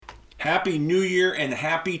Happy New Year and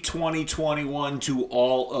happy 2021 to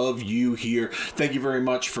all of you here. Thank you very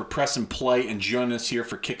much for pressing play and joining us here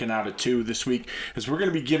for Kicking Out at 2 this week, as we're going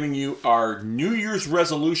to be giving you our New Year's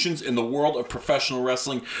resolutions in the world of professional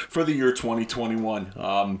wrestling for the year 2021.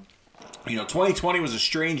 2020 was a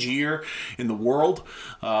strange year in the world,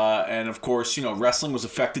 and of course, wrestling was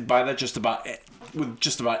affected by that with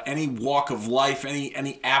just about any walk of life,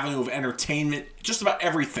 any avenue of entertainment, just about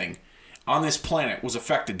everything on this planet was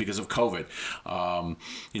affected because of COVID.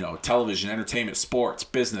 Television, entertainment, sports,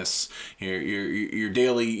 business, your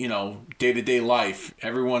daily, day-to-day life.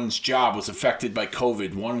 Everyone's job was affected by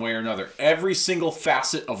COVID one way or another. Every single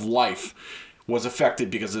facet of life was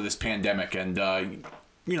affected because of this pandemic. And,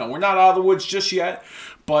 we're not out of the woods just yet,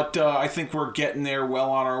 but I think we're getting there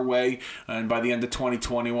well on our way. And by the end of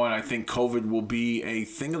 2021, I think COVID will be a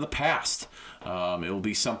thing of the past. It will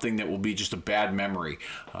be something that will be just a bad memory.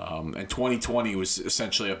 And 2020 was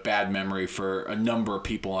essentially a bad memory for a number of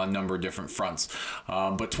people on a number of different fronts.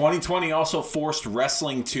 But 2020 also forced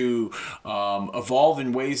wrestling to evolve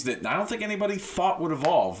in ways that I don't think anybody thought would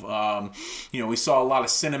evolve. We saw a lot of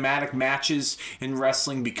cinematic matches in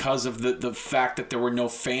wrestling because of the fact that there were no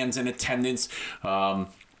fans in attendance.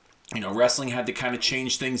 Wrestling had to kind of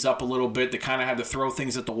change things up a little bit. They kind of had to throw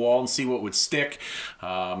things at the wall and see what would stick.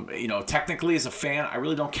 Technically as a fan, I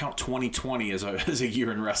really don't count 2020 as a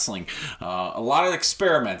year in wrestling. A lot of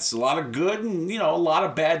experiments, a lot of good and, a lot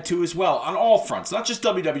of bad too as well on all fronts. Not just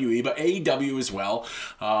WWE, but AEW as well.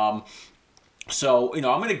 So, I'm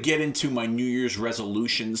going to get into my New Year's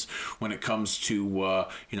resolutions when it comes to,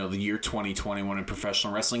 the year 2021 in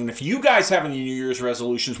professional wrestling. And if you guys have any New Year's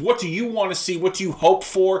resolutions, what do you want to see? What do you hope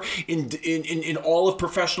for in all of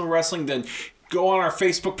professional wrestling? Then go on our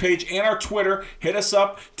Facebook page and our Twitter. Hit us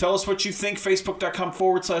up. Tell us what you think.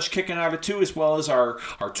 Facebook.com/KickingOut2, as well as our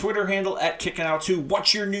Twitter handle @KickingOut2.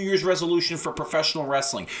 What's your New Year's resolution for professional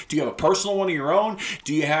wrestling? Do you have a personal one of your own?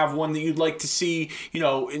 Do you have one that you'd like to see, in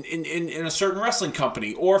a certain wrestling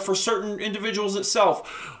company or for certain individuals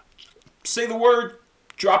itself? Say the word.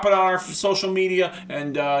 Drop it on our social media,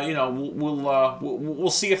 and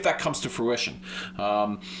we'll see if that comes to fruition.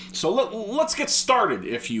 So let's get started,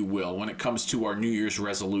 if you will, when it comes to our New Year's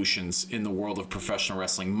resolutions in the world of professional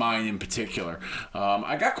wrestling. Mine in particular,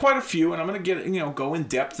 I got quite a few, and I'm going to go in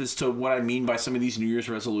depth as to what I mean by some of these New Year's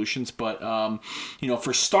resolutions. But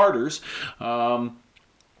for starters, I'm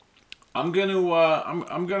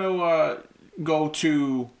gonna go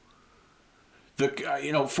to.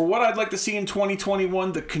 For what I'd like to see in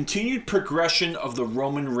 2021, the continued progression of the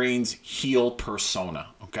Roman Reigns heel persona,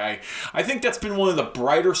 okay? I think that's been one of the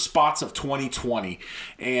brighter spots of 2020,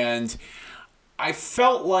 and I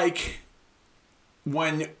felt like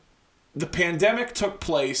when the pandemic took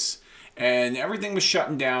place and everything was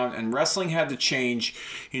shutting down and wrestling had to change,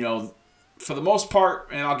 for the most part,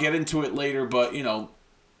 and I'll get into it later, but,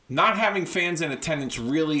 not having fans in attendance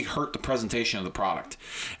really hurt the presentation of the product.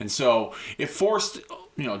 And so it forced,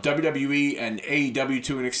 WWE and AEW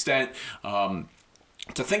to an extent to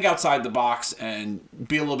think outside the box and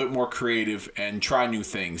be a little bit more creative and try new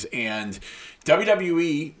things. And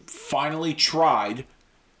WWE finally tried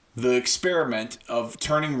the experiment of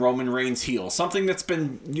turning Roman Reigns heel, something that's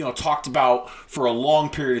been, talked about for a long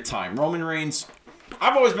period of time. Roman Reigns,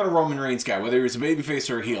 I've always been a Roman Reigns guy, whether he was a babyface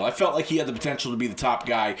or a heel. I felt like he had the potential to be the top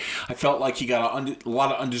guy. I felt like he got a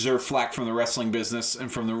lot of undeserved flack from the wrestling business and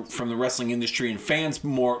from the wrestling industry and fans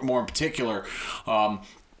more in particular,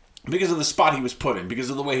 because of the spot he was put in, because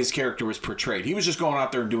of the way his character was portrayed. He was just going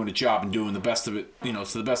out there and doing a job and doing the best of it, to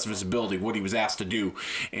the best of his ability, what he was asked to do.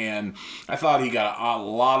 And I thought he got a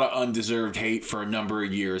lot of undeserved hate for a number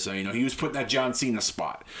of years. He was put in that John Cena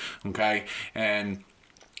spot, okay? And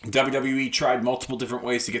WWE tried multiple different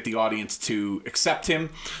ways to get the audience to accept him.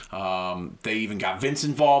 They even got Vince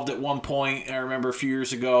involved at one point, I remember a few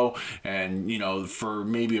years ago. And, for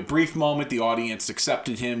maybe a brief moment, the audience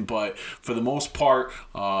accepted him. But for the most part,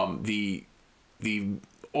 the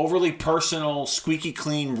overly personal, squeaky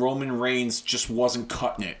clean Roman Reigns just wasn't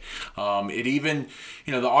cutting it. It even,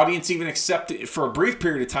 the audience even accepted, for a brief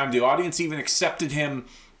period of time, the audience even accepted him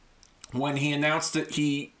when he announced that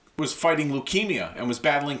he was fighting leukemia and was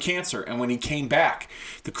battling cancer, and when he came back,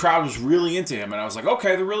 the crowd was really into him, and I was like,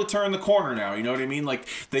 okay, they're really turning the corner now, you know what I mean? Like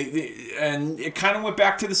they and it kind of went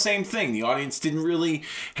back to the same thing. The audience didn't really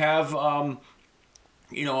have a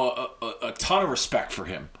ton of respect for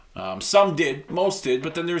him. Some did, most did,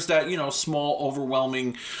 but then there's that, small,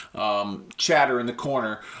 overwhelming chatter in the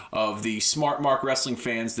corner of the smart Mark wrestling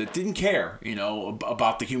fans that didn't care,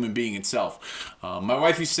 about the human being itself. My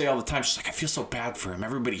wife used to say all the time, she's like, I feel so bad for him.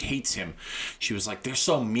 Everybody hates him. She was like, they're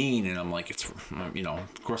so mean. And I'm like, it's,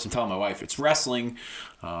 of course I'm telling my wife, it's wrestling.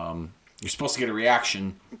 You're supposed to get a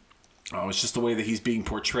reaction. It's just the way that he's being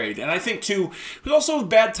portrayed. And I think, too, it was also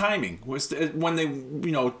bad timing was when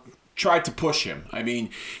they, tried to push him. I mean,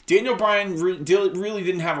 Daniel Bryan really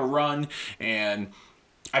didn't have a run, and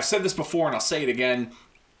I've said this before and I'll say it again.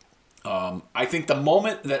 I think the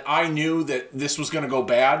moment that I knew that this was going to go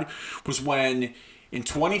bad was when in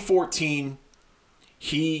 2014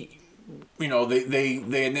 he,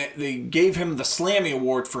 they gave him the Slammy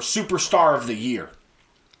Award for Superstar of the Year.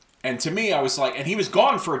 And to me, I was like, and he was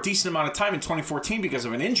gone for a decent amount of time in 2014 because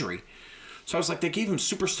of an injury. So I was like, they gave him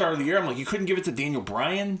Superstar of the Year. I'm like, you couldn't give it to Daniel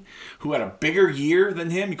Bryan, who had a bigger year than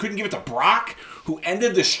him. You couldn't give it to Brock, who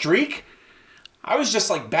ended the streak. I was just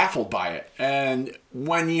like baffled by it. And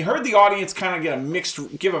when you heard the audience kind of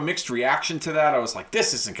give a mixed reaction to that, I was like,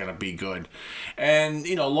 this isn't going to be good. And,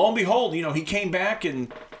 lo and behold, he came back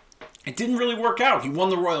and it didn't really work out. He won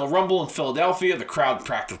the Royal Rumble in Philadelphia. The crowd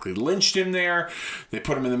practically lynched him there. They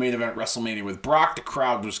put him in the main event at WrestleMania with Brock. The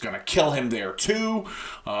crowd was going to kill him there too.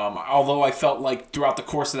 Although I felt like throughout the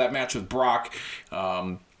course of that match with Brock,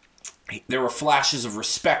 there were flashes of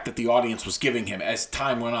respect that the audience was giving him as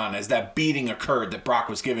time went on. As that beating occurred that Brock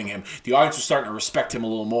was giving him, the audience was starting to respect him a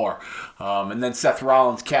little more. And then Seth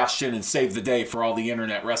Rollins cashed in and saved the day for all the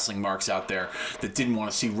internet wrestling marks out there that didn't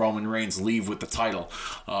want to see Roman Reigns leave with the title.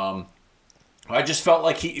 I just felt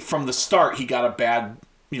like from the start, he got a bad,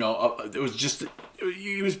 it was just,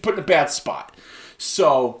 he was put in a bad spot.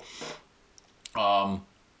 So,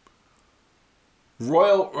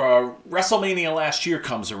 WrestleMania last year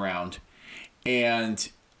comes around, and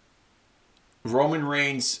Roman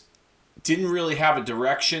Reigns didn't really have a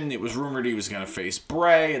direction. It was rumored he was going to face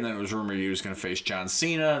Bray, and then it was rumored he was going to face John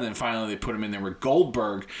Cena, and then finally they put him in there with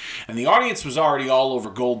Goldberg. And the audience was already all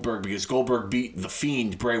over Goldberg because Goldberg beat The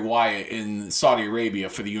Fiend, Bray Wyatt, in Saudi Arabia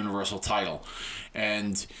for the Universal title.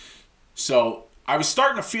 And so I was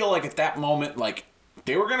starting to feel like at that moment, like,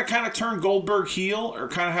 they were going to kind of turn Goldberg heel or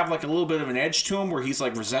kind of have like a little bit of an edge to him where he's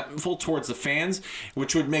like resentful towards the fans,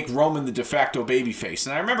 which would make Roman the de facto babyface.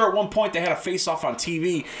 And I remember at one point they had a face-off on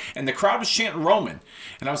TV and the crowd was chanting Roman.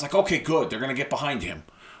 And I was like, okay, good. They're going to get behind him.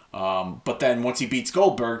 But then once he beats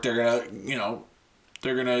Goldberg, they're going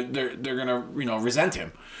to, resent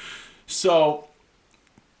him. So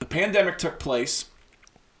the pandemic took place.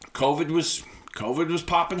 COVID was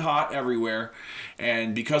popping hot everywhere.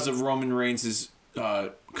 And because of Roman Reigns'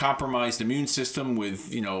 compromised immune system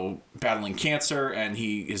with, battling cancer, and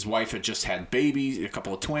his wife had just had babies, a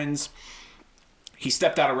couple of twins, he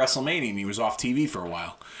stepped out of WrestleMania and he was off TV for a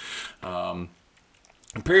while. And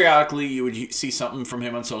periodically you would see something from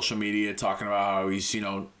him on social media talking about how he's,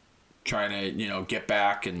 trying to, get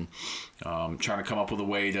back and trying to come up with a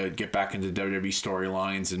way to get back into WWE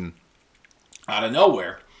storylines. And out of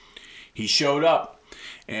nowhere, he showed up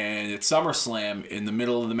and at SummerSlam in the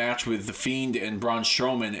middle of the match with The Fiend and Braun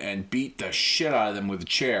Strowman and beat the shit out of them with a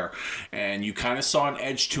chair. And you kind of saw an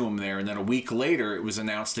edge to him there. And then a week later, it was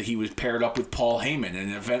announced that he was paired up with Paul Heyman.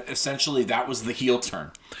 And essentially, that was the heel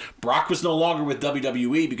turn. Brock was no longer with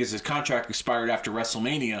WWE because his contract expired after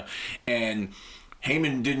WrestleMania. And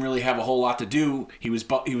Heyman didn't really have a whole lot to do. He was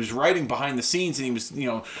writing behind the scenes, and he was,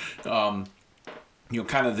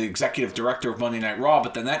 kind of the executive director of Monday Night Raw,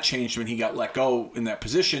 but then that changed when he got let go in that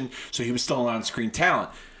position, so he was still an on-screen talent.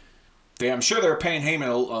 I'm sure they were paying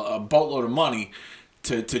Heyman a boatload of money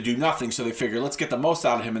to do nothing, so they figured, let's get the most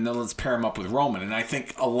out of him, and then let's pair him up with Roman. And I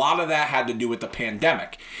think a lot of that had to do with the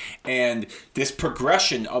pandemic. And this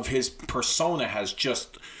progression of his persona has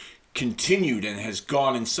just continued and has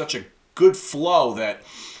gone in such a good flow that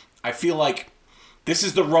I feel like this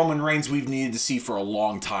is the Roman Reigns we've needed to see for a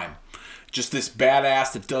long time. Just this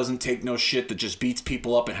badass that doesn't take no shit, that just beats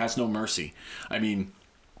people up and has no mercy. I mean,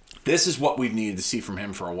 this is what we've needed to see from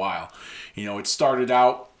him for a while. It started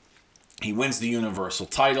out, he wins the Universal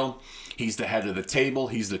title. He's the head of the table.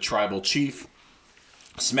 He's the tribal chief.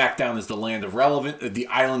 SmackDown is the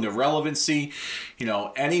island of relevancy.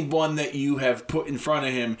 Anyone that you have put in front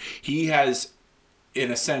of him, he has,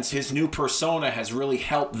 in a sense, his new persona has really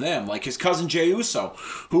helped them. Like his cousin Jey Uso,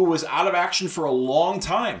 who was out of action for a long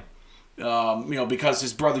time. Because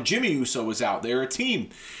his brother Jimmy Uso was out. They're a team.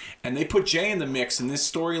 And they put Jey in the mix in this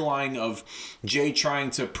storyline of Jey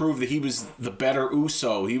trying to prove that he was the better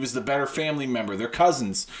Uso. He was the better family member. They're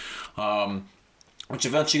cousins. Which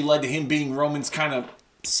eventually led to him being Roman's kind of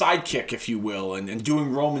sidekick, if you will, and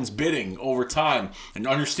doing Roman's bidding over time, and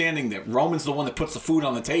understanding that Roman's the one that puts the food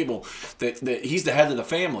on the table, that he's the head of the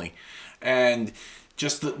family. And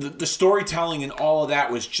just the storytelling and all of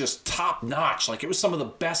that was just top notch. Like, it was some of the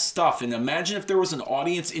best stuff. And imagine if there was an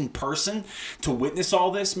audience in person to witness all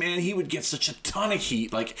this, man, he would get such a ton of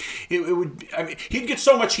heat. Like, it would, I mean, he'd get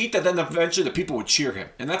so much heat that then eventually the people would cheer him.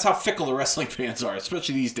 And that's how fickle the wrestling fans are,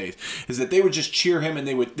 especially these days, is that they would just cheer him, and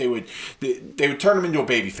they would turn him into a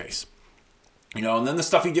babyface. You know, and then the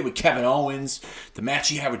stuff he did with Kevin Owens, the match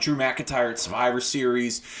he had with Drew McIntyre at Survivor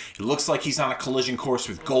Series. It looks like he's on a collision course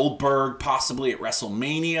with Goldberg, possibly at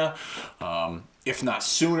WrestleMania, if not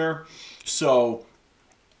sooner. So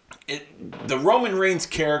the Roman Reigns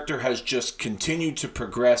character has just continued to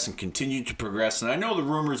progress and continued to progress. And I know the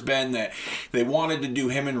rumor's been that they wanted to do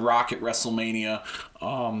him and Rock at WrestleMania.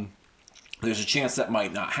 There's a chance that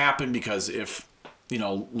might not happen, because if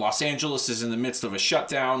Los Angeles is in the midst of a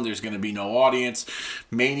shutdown, there's going to be no audience.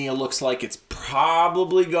 Mania looks like it's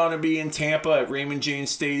probably going to be in Tampa at Raymond James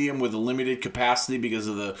Stadium with a limited capacity because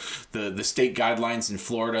of the state guidelines in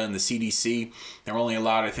Florida and the CDC. They're only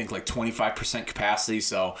allowed, I think, like 25% capacity.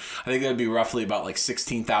 So I think that'd be roughly about like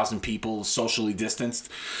 16,000 people socially distanced.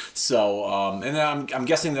 So, and then I'm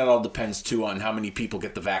guessing that all depends too on how many people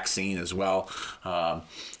get the vaccine as well.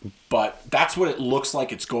 But that's what it looks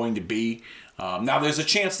like it's going to be. Now, there's a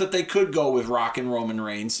chance that they could go with Rock and Roman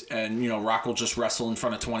Reigns, and Rock will just wrestle in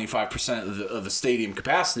front of 25% of the stadium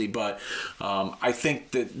capacity. But I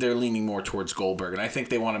think that they're leaning more towards Goldberg, and I think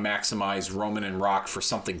they want to maximize Roman and Rock for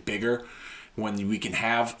something bigger when we can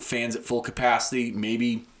have fans at full capacity.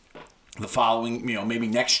 Maybe the following, maybe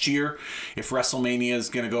next year, if WrestleMania is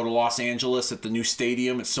going to go to Los Angeles at the new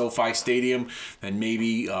stadium, at SoFi Stadium, then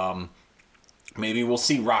maybe we'll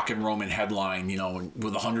see Rock and Roman headline,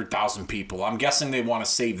 with 100,000 people. I'm guessing they want to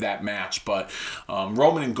save that match, but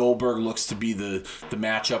Roman and Goldberg looks to be the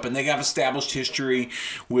matchup, and they have established history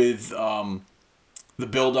with the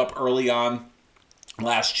build-up early on.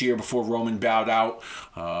 Last year, before Roman bowed out,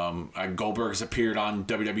 Goldberg has appeared on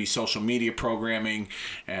WWE social media programming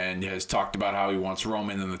and has talked about how he wants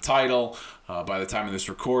Roman in the title. By the time of this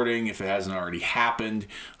recording, if it hasn't already happened,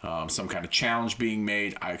 some kind of challenge being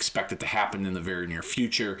made. I expect it to happen in the very near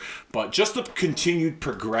future. But just the continued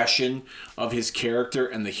progression of his character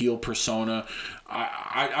and the heel persona,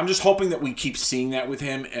 I'm just hoping that we keep seeing that with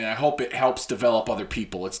him, and I hope it helps develop other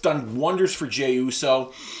people. It's done wonders for Jey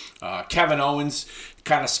Uso. Kevin Owens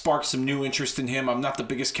kind of sparked some new interest in him. I'm not the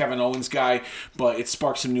biggest Kevin Owens guy, but it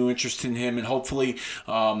sparked some new interest in him, and hopefully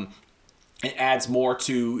it adds more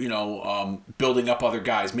to, building up other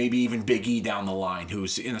guys, maybe even Big E down the line,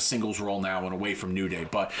 who's in a singles role now and away from New Day.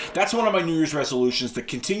 But that's one of my New Year's resolutions, the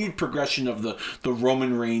continued progression of the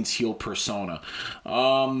Roman Reigns heel persona.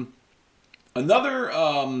 Another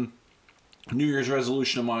New Year's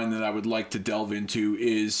resolution of mine that I would like to delve into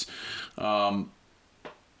is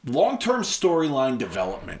long-term storyline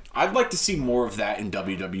development. I'd like to see more of that in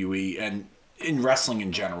WWE and in wrestling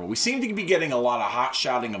in general. We seem to be getting a lot of hot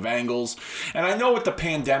shotting of angles, and I know with the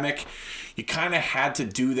pandemic, you kind of had to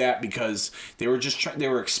do that because they were they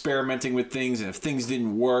were experimenting with things, and if things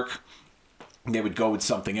didn't work, they would go with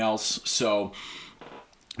something else. So,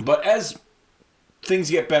 but as things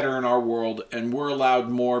get better in our world and we're allowed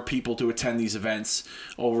more people to attend these events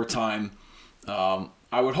over time,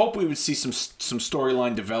 I would hope we would see some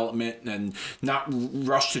storyline development and not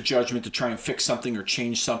rush to judgment to try and fix something or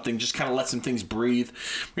change something. Just kind of let some things breathe.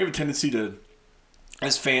 We have a tendency to,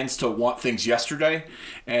 as fans, to want things yesterday.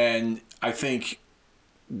 And I think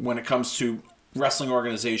when it comes to wrestling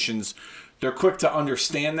organizations, they're quick to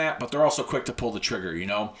understand that, but they're also quick to pull the trigger,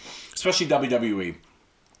 especially WWE.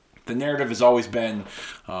 The narrative has always been,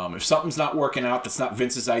 if something's not working out, that's not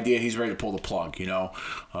Vince's idea, he's ready to pull the plug, He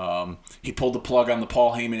pulled the plug on the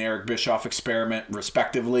Paul Heyman, Eric Bischoff experiment,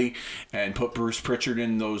 respectively, and put Bruce Pritchard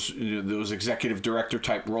in those executive director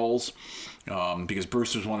type roles, because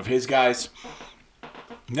Bruce was one of his guys.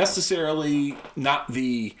 Necessarily not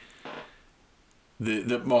the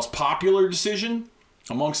most popular decision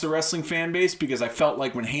amongst the wrestling fan base, because I felt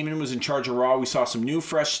like when Heyman was in charge of Raw, we saw some new,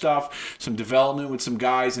 fresh stuff, some development with some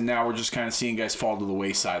guys, and now we're just kind of seeing guys fall to the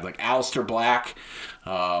wayside. Like Aleister Black,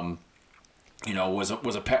 was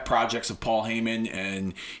a pet project of Paul Heyman,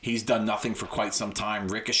 and he's done nothing for quite some time.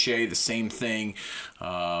 Ricochet, the same thing.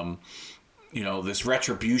 This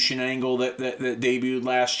Retribution angle that debuted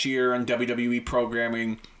last year on WWE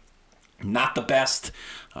programming, not the best.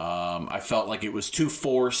 I felt like it was too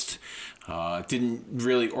forced. It didn't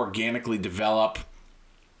really organically develop.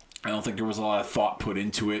 I don't think there was a lot of thought put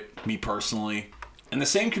into it, me personally. And the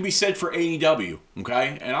same could be said for AEW,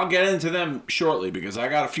 okay? And I'll get into them shortly because I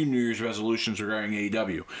got a few New Year's resolutions regarding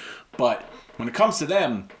AEW. But when it comes to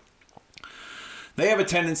them, they have a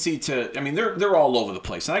tendency to, I mean, they're all over the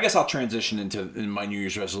place. And I guess I'll transition into my New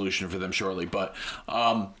Year's resolution for them shortly. But,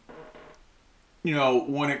 you know,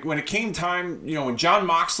 when it came time, you know, when Jon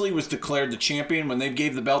Moxley was declared the champion, when they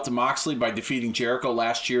gave the belt to Moxley by defeating Jericho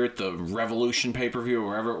last year at the Revolution pay-per-view or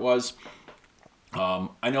wherever it was,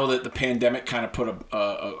 I know that the pandemic kind of put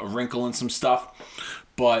a wrinkle in some stuff,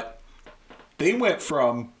 but they went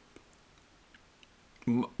from,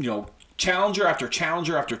 you know, challenger after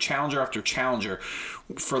challenger after challenger after challenger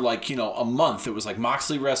for like, you know, a month. It was like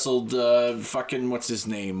Moxley wrestled what's his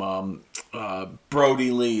name,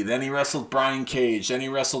 Brody Lee, then he wrestled Brian Cage, then he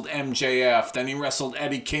wrestled MJF, then he wrestled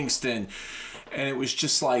Eddie Kingston, and it was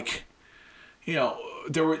just like, you know,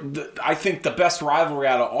 I think the best rivalry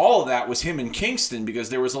out of all of that was him and Kingston, because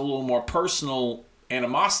there was a little more personal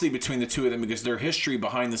animosity between the two of them because their history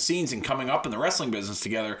behind the scenes and coming up in the wrestling business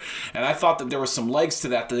together. And I thought that there was some legs to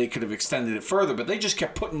that they could have extended it further, but they just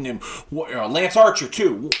kept putting him, Lance Archer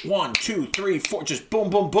too, 1, 2, 3, 4, just boom,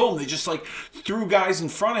 boom, boom. They just like threw guys in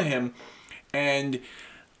front of him, and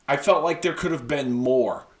I felt like there could have been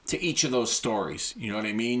more to each of those stories. You know what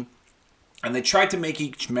I mean? And they tried to make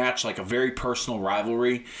each match like a very personal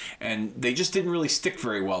rivalry, and they just didn't really stick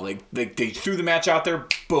very well. They threw the match out there,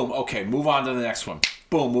 boom, okay, move on to the next one.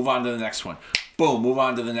 Boom, move on to the next one. Boom, move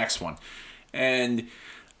on to the next one. And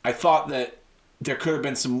I thought that there could have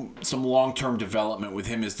been some long-term development with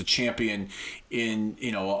him as the champion in,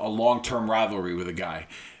 you know, a long-term rivalry with a guy.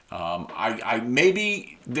 I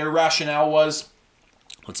maybe their rationale was,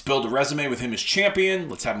 let's build a resume with him as champion.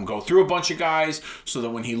 Let's have him go through a bunch of guys so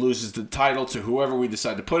that when he loses the title to whoever we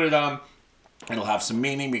decide to put it on, it'll have some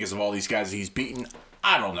meaning because of all these guys that he's beaten.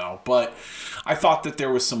 I don't know, but I thought that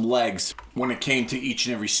there was some legs when it came to each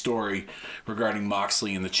and every story regarding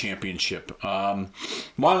Moxley and the championship. Why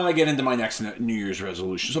don't I get into my next New Year's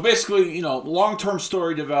resolution? So basically, you know, long-term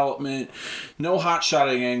story development, no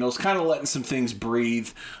hot-shotting angles, kind of letting some things breathe.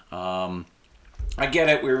 I get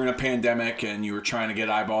it. We were in a pandemic and you were trying to get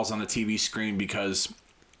eyeballs on the TV screen because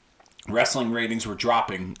wrestling ratings were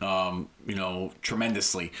dropping, you know,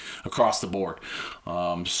 tremendously across the board.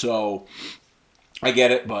 So I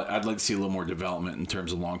get it, but I'd like to see a little more development in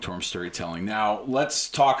terms of long-term storytelling. Now, let's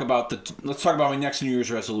talk about my next New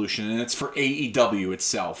Year's resolution, and it's for AEW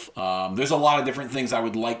itself. There's a lot of different things I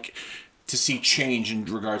would like to see change in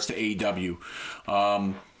regards to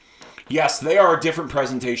AEW. Yes, they are a different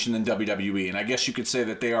presentation than WWE, and I guess you could say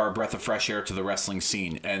that they are a breath of fresh air to the wrestling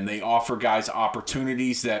scene, and they offer guys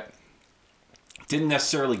opportunities that didn't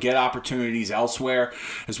necessarily get opportunities elsewhere,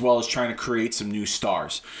 as well as trying to create some new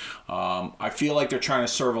stars. I feel like they're trying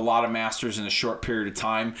to serve a lot of masters in a short period of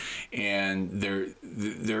time, and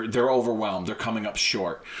they're overwhelmed. They're coming up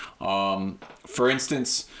short. For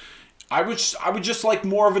instance, I would just like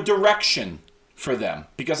more of a direction for them,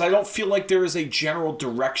 because I don't feel like there is a general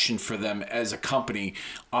direction for them as a company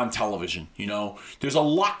on television. You know, there's a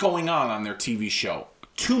lot going on their TV show.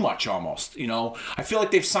 Too much almost, you know. I feel like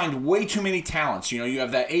they've signed way too many talents. You know, you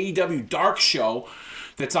have that AEW Dark show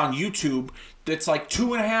that's on YouTube that's like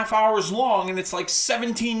 2.5 hours long, and it's like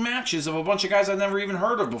 17 matches of a bunch of guys I've never even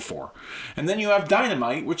heard of before. And then you have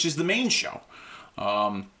Dynamite, which is the main show.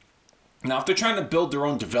 Now, if they're trying to build their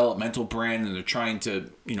own developmental brand and they're trying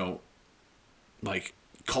to, you know, like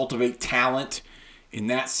cultivate talent in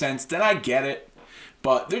that sense, then I get it.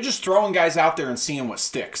 But they're just throwing guys out there and seeing what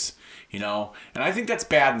sticks, you know. And I think that's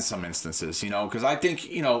bad in some instances, you know, because I think,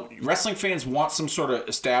 you know, wrestling fans want some sort of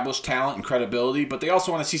established talent and credibility, but they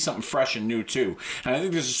also want to see something fresh and new too. And I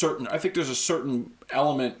think there's a certain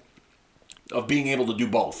element of being able to do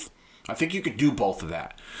both. I think you could do both of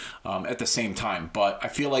that at the same time, but I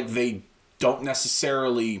feel like they don't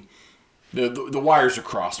necessarily, the wires are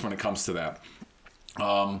crossed when it comes to that.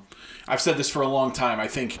 I've said this for a long time. I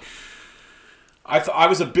think I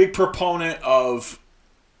was a big proponent of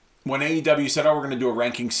when AEW said, oh, we're going to do a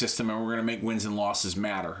ranking system and we're going to make wins and losses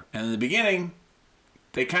matter. And in the beginning,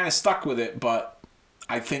 they kind of stuck with it, but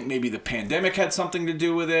I think maybe the pandemic had something to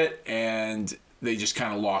do with it, and they just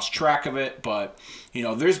kind of lost track of it. But, you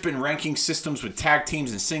know, there's been ranking systems with tag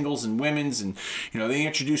teams and singles and women's, and, you know, they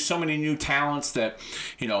introduced so many new talents that,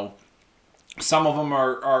 you know, some of them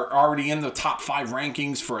are already in the top 5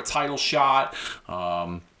 rankings for a title shot.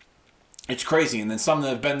 It's crazy. And then some that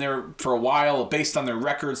have been there for a while, based on their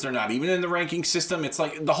records, they're not even in the ranking system. It's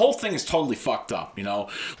like the whole thing is totally fucked up, you know?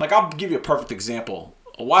 Like, I'll give you a perfect example.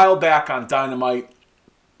 A while back on Dynamite,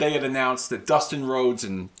 they had announced that Dustin Rhodes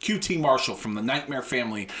and QT Marshall from the Nightmare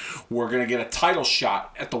family were going to get a title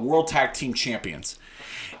shot at the World Tag Team Champions.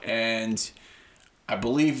 And I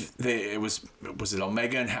believe it was it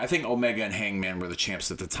Omega? And I think Omega and Hangman were the champs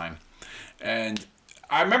at the time. And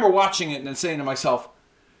I remember watching it and then saying to myself,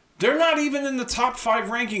 they're not even in the top 5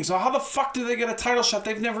 rankings. So how the fuck do they get a title shot?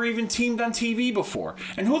 They've never even teamed on TV before.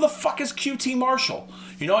 And who the fuck is QT Marshall?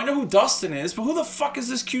 You know, I know who Dustin is, but who the fuck is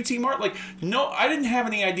this QT Marshall? Like, no, I didn't have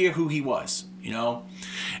any idea who he was, you know?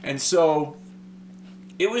 And so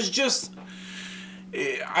it was just,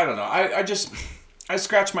 I don't know. I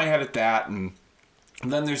scratched my head at that, and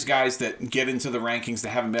then there's guys that get into the rankings that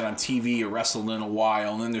haven't been on TV or wrestled in a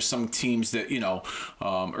while. And then there's some teams that, you know,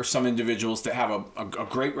 or some individuals that have a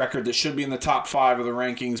great record that should be in the top 5 of the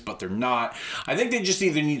rankings, but they're not. I think they just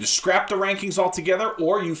either need to scrap the rankings altogether,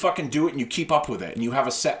 or you fucking do it and you keep up with it and you have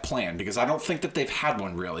a set plan, because I don't think that they've had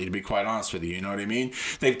one really, to be quite honest with you. You know what I mean?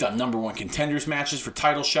 They've done number 1 contenders matches for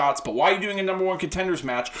title shots, but why are you doing a number 1 contenders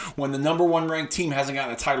match when the number 1 ranked team hasn't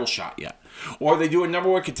gotten a title shot yet? Or they do a number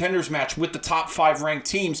 1 contenders match with the top 5 ranked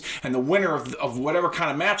teams, and the winner of whatever kind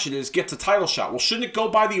of match it is gets a title shot. Well, shouldn't it go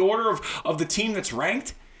by the order of the team that's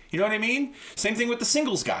ranked? You know what I mean? Same thing with the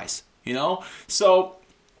singles guys, you know? So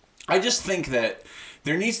I just think that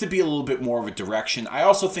there needs to be a little bit more of a direction. I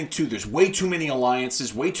also think, too, there's way too many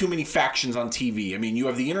alliances, way too many factions on TV. I mean, you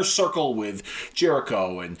have the Inner Circle with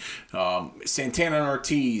Jericho and Santana and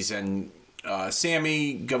Ortiz and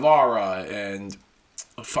Sammy Guevara and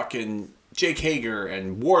fucking Jake Hager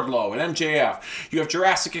and Wardlow and MJF. You have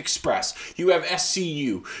Jurassic Express. You have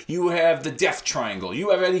SCU. You have the Death Triangle.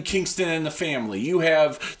 You have Eddie Kingston and the family. You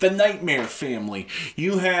have the Nightmare family.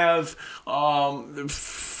 You have,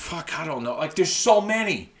 I don't know. Like, there's so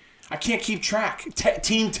many. I can't keep track.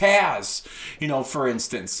 Team Taz, you know, for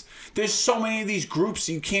instance. There's so many of these groups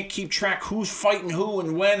you can't keep track who's fighting who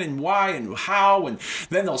and when and why and how, and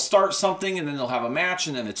then they'll start something and then they'll have a match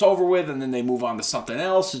and then it's over with and then they move on to something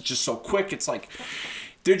else. It's just so quick. It's like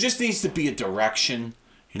there just needs to be a direction,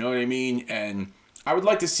 you know what I mean? And I would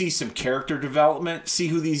like to see some character development, see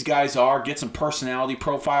who these guys are, get some personality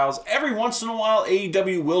profiles. Every once in a while,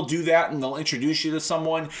 AEW will do that, and they'll introduce you to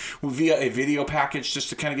someone via a video package just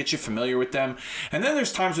to kind of get you familiar with them. And then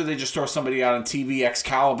there's times where they just throw somebody out on TV.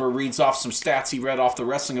 Excalibur reads off some stats he read off the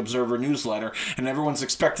Wrestling Observer newsletter, and everyone's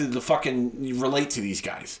expected to fucking relate to these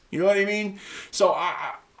guys. You know what I mean? So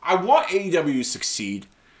I want AEW to succeed.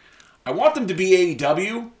 I want them to be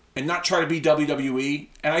AEW and not try to be WWE.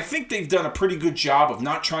 And I think they've done a pretty good job of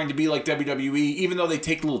not trying to be like WWE, even though they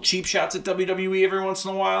take little cheap shots at WWE every once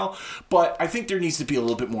in a while. But I think there needs to be a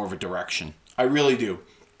little bit more of a direction. I really do.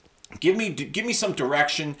 Give me some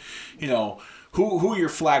direction. You know, who are your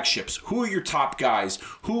flagships? Who are your top guys?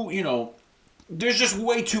 Who, you know, there's just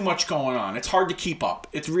way too much going on. It's hard to keep up.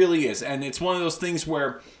 It really is. And it's one of those things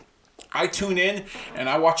where I tune in and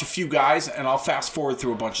I watch a few guys and I'll fast forward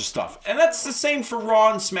through a bunch of stuff. And that's the same for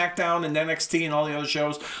Raw and SmackDown and NXT and all the other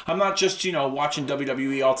shows. I'm not just, you know, watching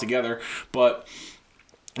WWE altogether, but,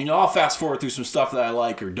 you know, I'll fast forward through some stuff that I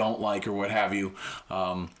like or don't like or what have you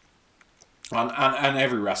on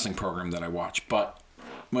every wrestling program that I watch. But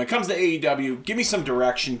when it comes to AEW, give me some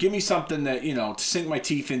direction. Give me something that, you know, to sink my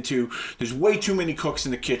teeth into. There's way too many cooks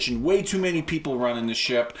in the kitchen, way too many people running the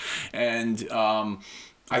ship, and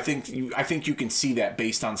I think you can see that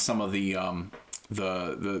based on some of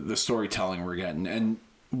the storytelling we're getting. And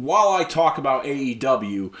while I talk about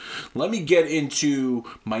AEW, let me get into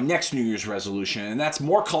my next New Year's resolution, and that's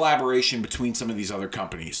more collaboration between some of these other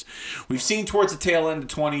companies. We've seen towards the tail end of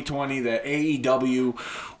 2020 that AEW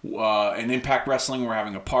and Impact Wrestling were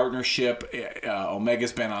having a partnership.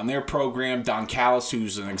 Omega's been on their program. Don Callis,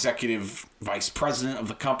 who's an executive vice president of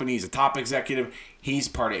the company, he's a top executive. He's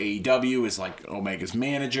part of AEW, is like Omega's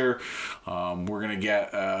manager. We're going to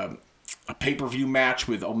get a pay-per-view match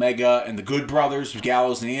with Omega and the Good Brothers,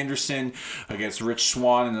 Gallows and Anderson, against Rich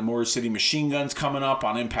Swann and the Motor City Machine Guns coming up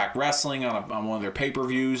on Impact Wrestling on one of their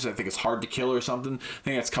pay-per-views. I think it's Hard to Kill or something. I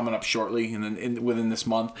think that's coming up shortly within this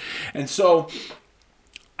month. And so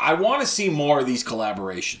I want to see more of these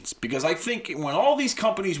collaborations, because I think when all these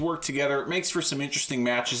companies work together, it makes for some interesting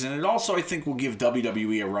matches, and it also, I think, will give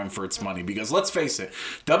WWE a run for its money, because let's face it,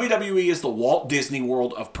 WWE is the Walt Disney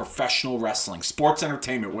World of professional wrestling, sports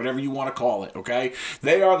entertainment, whatever you want to call it, okay?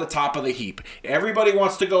 They are the top of the heap. Everybody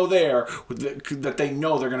wants to go there that they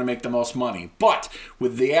know they're going to make the most money. But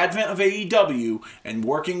with the advent of AEW and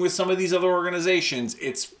working with some of these other organizations,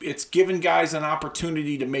 it's given guys an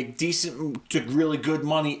opportunity to make decent to really good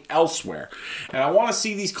money money elsewhere. And I want to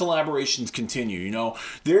see these collaborations continue. You know,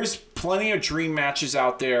 there's plenty of dream matches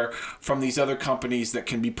out there from these other companies that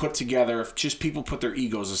can be put together if just people put their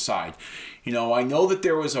egos aside. You know, I know that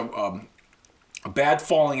there was a bad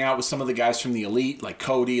falling out with some of the guys from the Elite, like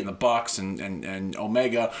Cody and the Bucks and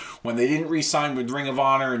Omega, when they didn't re-sign with Ring of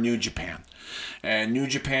Honor and New Japan. And New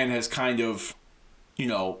Japan has kind of, you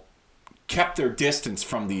know, kept their distance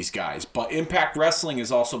from these guys. But Impact Wrestling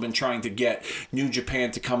has also been trying to get New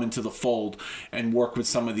Japan to come into the fold and work with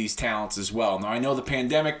some of these talents as well. Now, I know the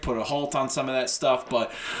pandemic put a halt on some of that stuff,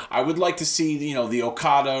 but I would like to see, you know, the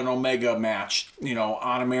Okada and Omega match, you know,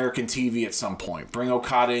 on American TV at some point. Bring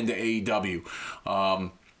Okada into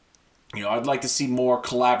AEW. You know, I'd like to see more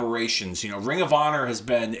collaborations. You know, Ring of Honor has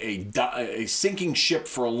been a sinking ship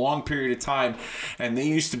for a long period of time, and they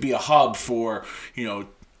used to be a hub for, you know,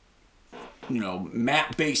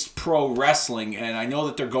 mat-based pro wrestling, and I know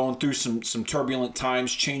that they're going through some turbulent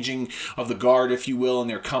times, changing of the guard, if you will, in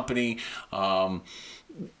their company.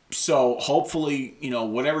 So hopefully, you know,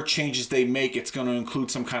 whatever changes they make, it's going to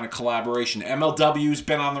include some kind of collaboration. MLW's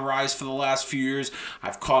been on the rise for the last few years.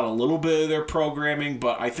 I've caught a little bit of their programming,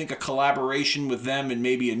 but I think a collaboration with them and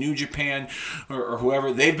maybe a New Japan or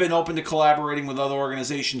whoever, they've been open to collaborating with other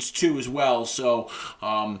organizations too as well. So,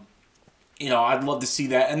 you know, I'd love to see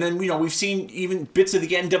that. And then, you know, we've seen even bits of the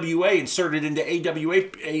NWA inserted into AEW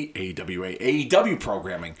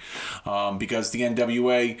programming because the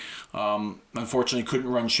NWA unfortunately couldn't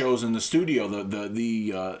run shows in the studio.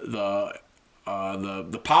 The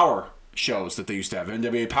Power shows that they used to have,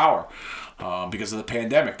 NWA Power, because of the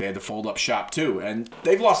pandemic, they had to fold up shop too. And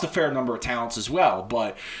they've lost a fair number of talents as well.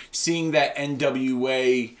 But seeing that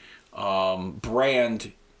NWA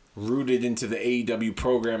brand rooted into the AEW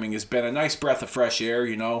programming has been a nice breath of fresh air.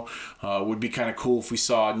 You know, would be kind of cool if we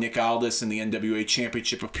saw Nick Aldis and the NWA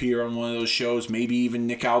Championship appear on one of those shows, maybe even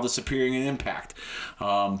Nick Aldis appearing in Impact.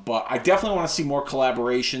 But I definitely want to see more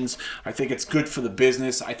collaborations. I think it's good for the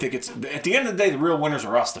business. I think it's, at the end of the day, the real winners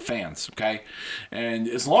are us, the fans, okay? And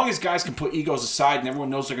as long as guys can put egos aside and everyone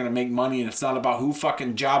knows they're going to make money and it's not about who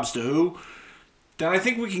fucking jobs to who, then I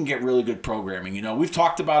think we can get really good programming. You know, we've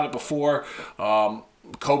talked about it before.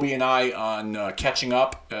 Kobe and I on Catching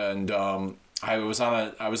Up, and I was on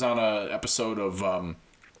a episode of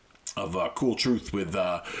Cool Truth with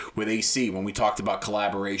AC when we talked about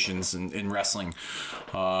collaborations in wrestling.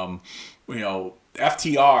 You know,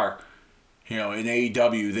 FTR, you know, in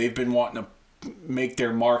AEW, they've been wanting to make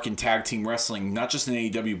their mark in tag team wrestling, not just in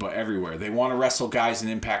AEW but everywhere. They want to wrestle guys in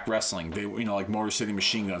Impact Wrestling. They, you know, like Motor City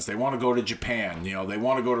Machine Guns. They want to go to Japan. You know, they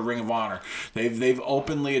want to go to Ring of Honor. They've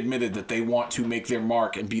openly admitted that they want to make their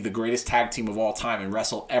mark and be the greatest tag team of all time and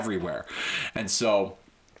wrestle everywhere. And so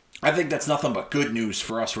I think that's nothing but good news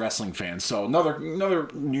for us wrestling fans. So another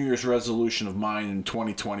New Year's resolution of mine in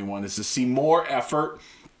 2021 is to see more effort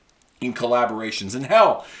in collaborations. And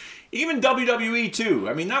hell, even WWE too.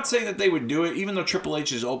 I mean, not saying that they would do it, even though Triple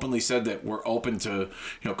H has openly said that we're open to, you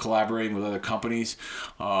know, collaborating with other companies.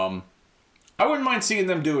 I wouldn't mind seeing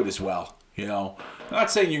them do it as well. You know, I'm not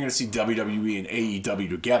saying you're going to see WWE and AEW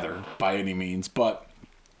together by any means, but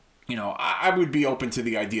you know, I would be open to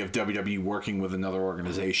the idea of WWE working with another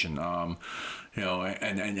organization. You know,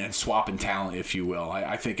 and swapping talent, if you will.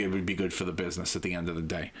 I think it would be good for the business at the end of the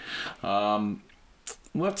day.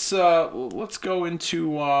 Let's go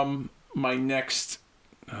into my next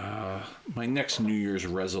New Year's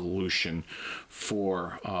resolution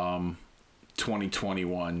for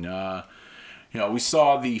 2021. You know, we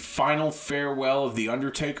saw the final farewell of The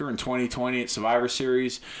Undertaker in 2020 at Survivor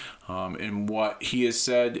Series, and what he has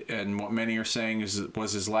said and what many are saying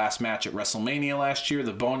was his last match at WrestleMania last year,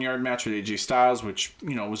 the Boneyard match with AJ Styles, which,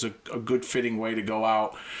 you know, was a good fitting way to go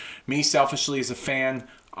out. Me, selfishly, as a fan,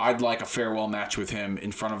 I'd like a farewell match with him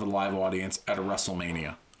in front of a live audience at a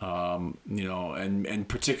WrestleMania. You know, and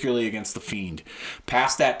particularly against the Fiend.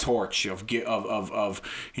 Pass that torch of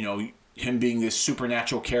you know, him being this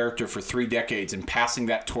supernatural character for 3 decades and passing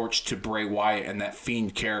that torch to Bray Wyatt and that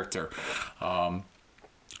Fiend character. I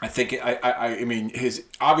think I mean, his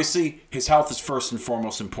health is first and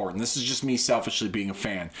foremost important. This is just me selfishly being a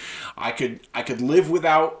fan. I could live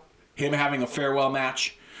without him having a farewell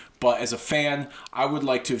match. But as a fan, I would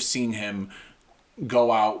like to have seen him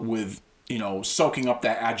go out with, you know, soaking up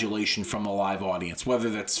that adulation from the live audience, whether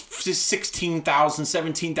that's 16,000,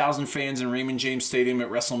 17,000 fans in Raymond James Stadium at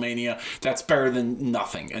WrestleMania. That's better than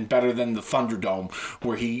nothing, and better than the Thunderdome,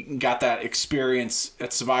 where he got that experience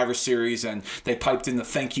at Survivor Series and they piped in the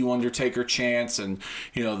 "Thank You Undertaker" chants, and,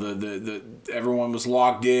 you know, the everyone was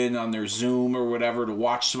logged in on their Zoom or whatever to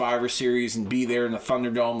watch Survivor Series and be there in the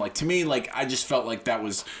Thunderdome. Like, to me, like, I just felt like that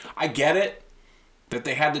was, I get it, that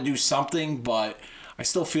they had to do something, but I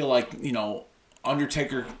still feel like,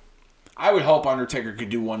 Undertaker, I would hope Undertaker could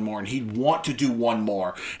do one more, and he'd want to do one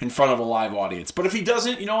more in front of a live audience. But if he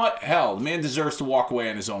doesn't, you know what? Hell, the man deserves to walk away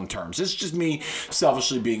on his own terms. It's just me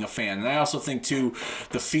selfishly being a fan. And I also think, too,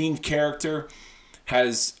 the Fiend character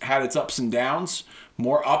has had its ups and downs.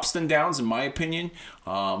 More ups than downs, in my opinion.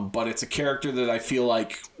 But it's a character that I feel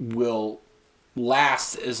like will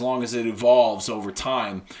last as long as it evolves over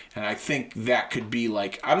time. And I think that could be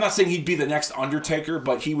like, I'm not saying he'd be the next Undertaker,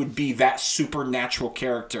 but he would be that supernatural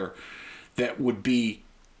character that would be,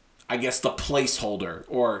 I guess, the placeholder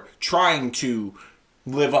or trying to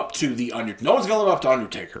live up to the Undertaker. No one's going to live up to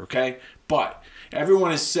Undertaker, okay? But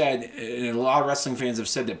everyone has said, and a lot of wrestling fans have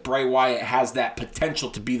said, that Bray Wyatt has that potential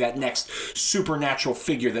to be that next supernatural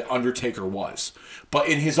figure that Undertaker was, but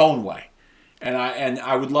in his own way. And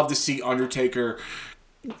I would love to see Undertaker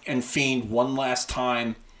and Fiend one last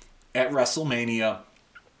time at WrestleMania,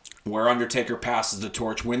 where Undertaker passes the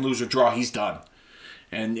torch, win, lose, or draw, he's done.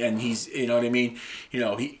 And he's, you know what I mean?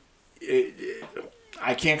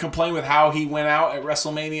 I can't complain with how he went out at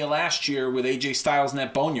WrestleMania last year with AJ Styles in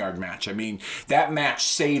that Boneyard match. I mean, that match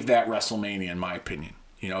saved that WrestleMania, in my opinion.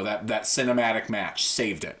 That cinematic match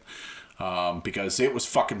saved it. Because it was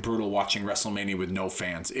fucking brutal watching WrestleMania with no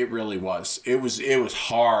fans. It really was. It was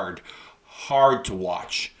hard to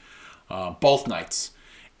watch both nights.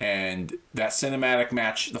 And that cinematic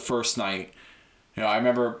match the first night, I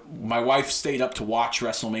remember my wife stayed up to watch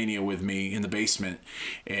WrestleMania with me in the basement,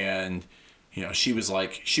 and she was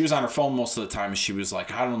on her phone most of the time, and she was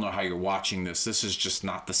like, I don't know how you're watching this. This is just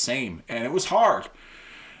not the same. And it was hard.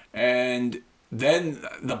 And then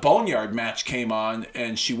the Boneyard match came on,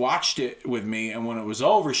 and she watched it with me, and when it was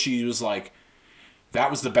over, she was like,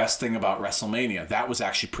 that was the best thing about WrestleMania. That was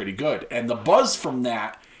actually pretty good. And the buzz from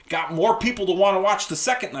that got more people to want to watch the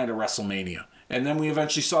second night of WrestleMania. And then we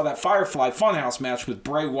eventually saw that Firefly Funhouse match with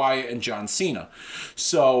Bray Wyatt and John Cena.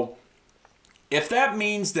 So if that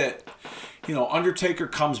means that, Undertaker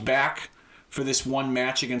comes back for this one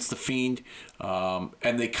match against The Fiend,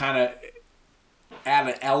 and they kind of add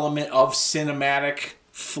an element of cinematic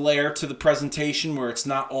flair to the presentation where it's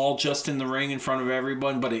not all just in the ring in front of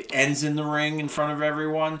everyone, but it ends in the ring in front of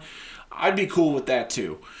everyone, I'd be cool with that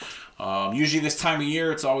too. Usually this time of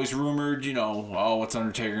year, it's always rumored, what's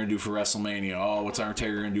Undertaker going to do for WrestleMania? Oh, what's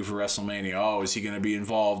Undertaker going to do for WrestleMania? Oh, is he going to be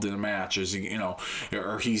involved in a match? Is he,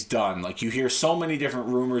 or he's done. Like, you hear so many different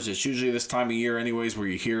rumors. It's usually this time of year anyways where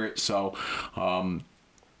you hear it. So,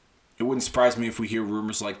 it wouldn't surprise me if we hear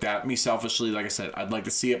rumors like that. Me, selfishly, like I said, I'd like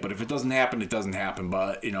to see it. But if it doesn't happen, it doesn't happen.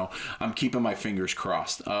 But, I'm keeping my fingers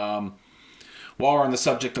crossed. While we're on the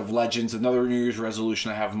subject of legends, another New Year's resolution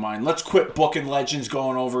I have in mind. Let's quit booking legends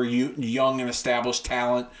going over young and established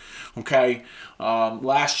talent. Okay?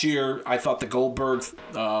 Last year, I thought the Goldberg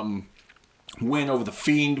win over The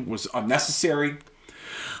Fiend was unnecessary.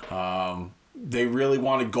 They really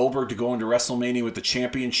wanted Goldberg to go into WrestleMania with the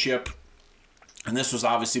championship. And this was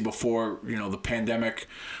obviously before, the pandemic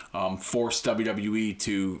forced WWE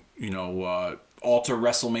to, alter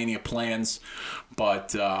WrestleMania plans.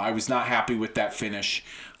 But I was not happy with that finish.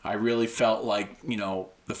 I really felt like, The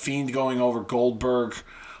Fiend going over Goldberg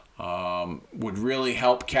would really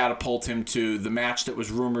help catapult him to the match that was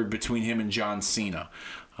rumored between him and John Cena.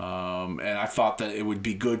 And I thought that it would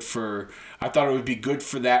be good for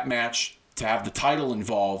that match to have the title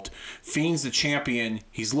involved. Fiend's the champion.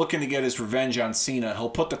 He's looking to get his revenge on Cena. He'll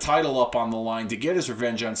put the title up on the line to get his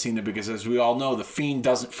revenge on Cena because, as we all know, the Fiend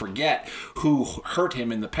doesn't forget who hurt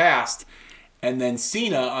him in the past. And then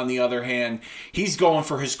Cena, on the other hand, he's going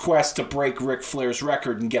for his quest to break Ric Flair's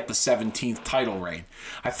record and get the 17th title reign.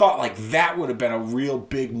 I thought like that would have been a real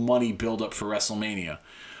big money buildup for WrestleMania.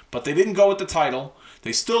 But they didn't go with the title.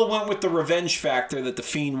 They still went with the revenge factor that the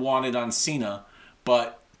Fiend wanted on Cena,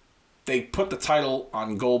 but they put the title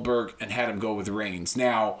on Goldberg and had him go with Reigns.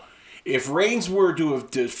 Now, if Reigns were to have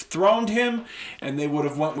dethroned him and they would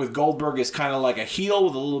have went with Goldberg as kind of like a heel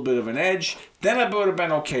with a little bit of an edge, then I would have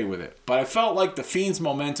been okay with it. But I felt like the Fiend's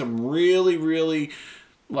momentum really, really,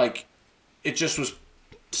 like, it just was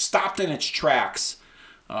stopped in its tracks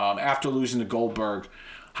after losing to Goldberg.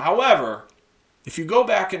 However, if you go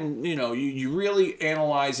back and, you really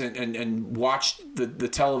analyze and watch the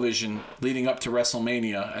television leading up to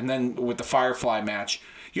WrestleMania, and then with the Firefly match,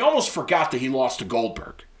 you almost forgot that he lost to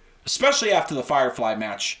Goldberg, especially after the Firefly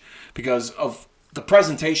match, because of the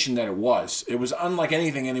presentation that it was. It was unlike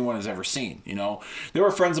anything anyone has ever seen, There were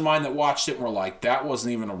friends of mine that watched it and were like, that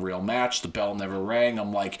wasn't even a real match. The bell never rang.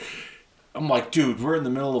 I'm like, I'm like, dude, we're in the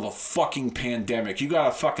middle of a fucking pandemic. You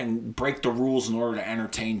gotta fucking break the rules in order to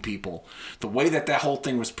entertain people. The way that whole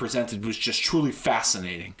thing was presented was just truly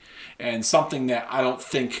fascinating and something that I don't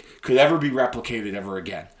think could ever be replicated ever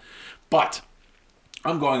again. But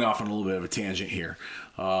I'm going off on a little bit of a tangent here.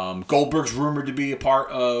 Goldberg's rumored to be a part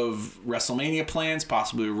of WrestleMania plans,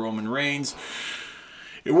 possibly with Roman Reigns.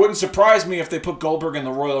 It wouldn't surprise me if they put Goldberg in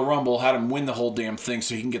the Royal Rumble, had him win the whole damn thing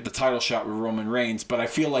so he can get the title shot with Roman Reigns, but I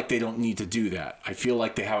feel like they don't need to do that. I feel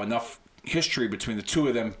like they have enough history between the two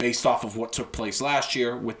of them based off of what took place last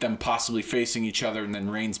year, with them possibly facing each other and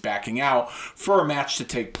then Reigns backing out for a match to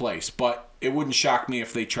take place. But it wouldn't shock me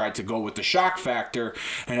if they tried to go with the shock factor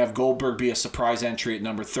and have Goldberg be a surprise entry at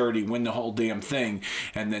number 30, win the whole damn thing,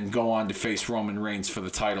 and then go on to face Roman Reigns for the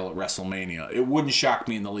title at WrestleMania. It wouldn't shock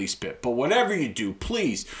me in the least bit. But whatever you do,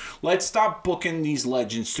 please, let's stop booking these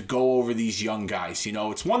legends to go over these young guys. You know,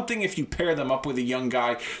 it's one thing if you pair them up with a young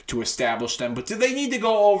guy to establish them, but do they need to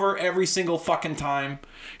go over every single fucking time?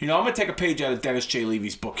 You know, I'm going to take a page out of Dennis J.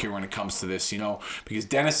 Levy's book here when it comes to this, you know, because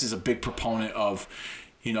Dennis is a big proponent of,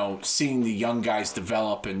 you know, seeing the young guys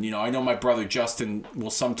develop. And, you know, I know my brother Justin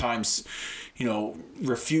will sometimes, you know,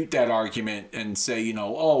 refute that argument and say, you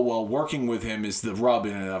know, oh, well, working with him is the rub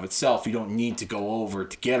in and of itself. You don't need to go over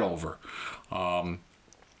to get over. And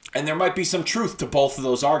there might be some truth to both of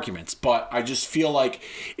those arguments, but I just feel like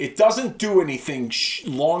it doesn't do anything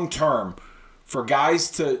long term for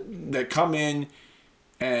guys that come in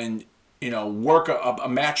and, you know, work a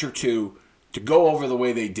match or two to go over the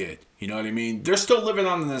way they did. You know what I mean? They're still living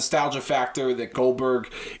on the nostalgia factor that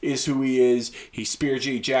Goldberg is who he is. He spears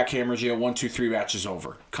you, jackhammers you, 1, 2, 3 matches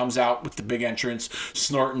over. Comes out with the big entrance,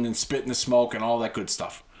 snorting and spitting the smoke and all that good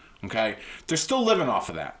stuff. Okay? They're still living off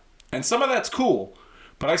of that. And some of that's cool.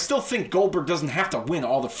 But I still think Goldberg doesn't have to win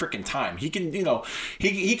all the freaking time. He can, you know,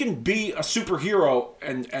 he can be a superhero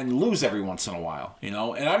and lose every once in a while, you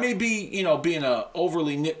know. And I may be, you know, being a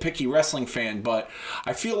overly nitpicky wrestling fan, but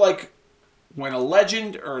I feel like when a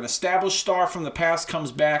legend or an established star from the past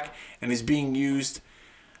comes back and is being used,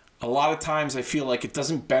 a lot of times I feel like it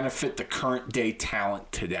doesn't benefit the current day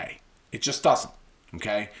talent today. It just doesn't.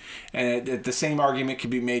 Okay? And the same argument can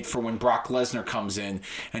be made for when Brock Lesnar comes in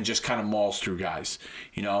and just kind of mauls through guys.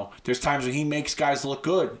 You know, there's times when he makes guys look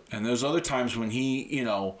good, and there's other times when he, you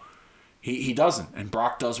know, he doesn't. And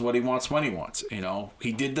Brock does what he wants when he wants. You know,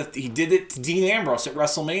 he did it to Dean Ambrose at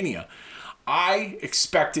WrestleMania. I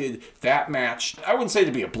expected that match, I wouldn't say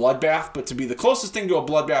to be a bloodbath, but to be the closest thing to a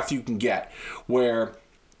bloodbath you can get, where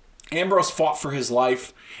Ambrose fought for his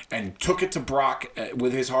life and took it to Brock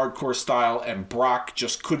with his hardcore style, and Brock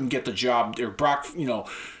just couldn't get the job, or Brock, you know,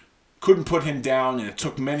 couldn't put him down, and it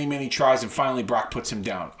took many, many tries, and finally Brock puts him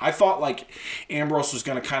down. I thought like Ambrose was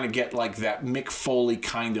going to kind of get like that Mick Foley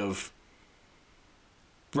kind of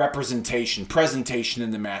presentation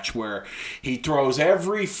in the match, where he throws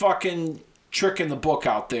every fucking trick in the book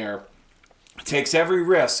out there, takes every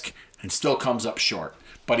risk, and still comes up short.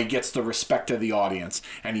 But he gets the respect of the audience,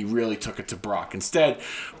 and he really took it to Brock. Instead,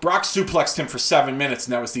 Brock suplexed him for 7 minutes,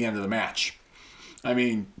 and that was the end of the match. I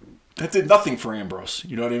mean, that did nothing for Ambrose.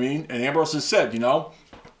 You know what I mean? And Ambrose has said, you know,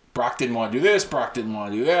 Brock didn't want to do this, Brock didn't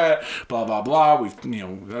want to do that, blah, blah, blah. We've, you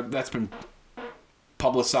know, that's been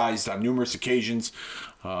publicized on numerous occasions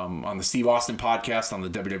on the Steve Austin podcast on the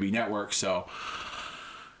WWE Network. So,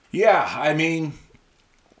 yeah, I mean,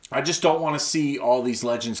 I just don't want to see all these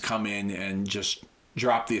legends come in and just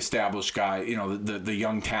drop the established guy, you know, the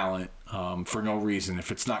young talent for no reason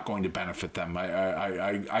if it's not going to benefit them.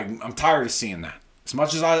 I'm tired of seeing that. As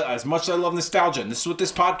much as I love nostalgia, and this is what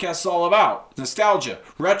this podcast is all about, nostalgia,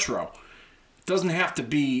 retro. It doesn't have to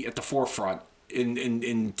be at the forefront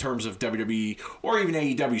in terms of WWE or even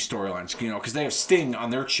AEW storylines, you know, because they have Sting on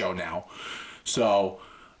their show now. So,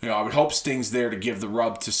 you know, I would hope Sting's there to give the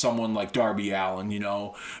rub to someone like Darby Allin, you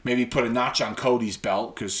know, maybe put a notch on Cody's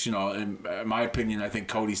belt because, you know, in my opinion, I think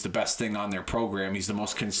Cody's the best thing on their program. He's the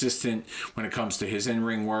most consistent when it comes to his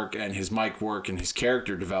in-ring work and his mic work and his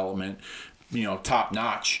character development, you know, top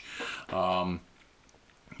notch.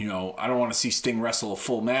 You know, I don't want to see Sting wrestle a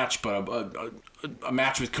full match, but a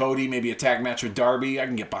match with Cody, maybe a tag match with Darby, I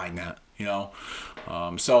can get behind that, you know.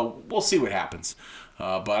 So we'll see what happens.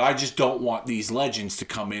 But I just don't want these legends to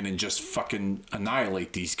come in and just fucking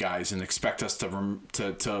annihilate these guys and expect us to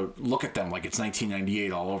look at them like it's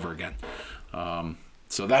 1998 all over again.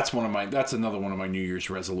 So that's another one of my New Year's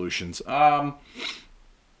resolutions. I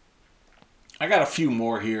got a few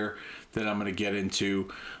more here that I'm going to get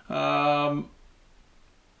into.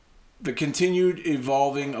 The continued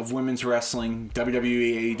evolving of women's wrestling,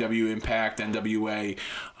 WWE, AEW, Impact, NWA.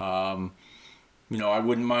 I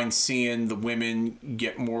wouldn't mind seeing the women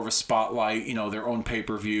get more of a spotlight, their own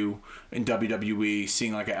pay-per-view in WWE,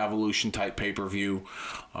 seeing like an Evolution type pay-per-view.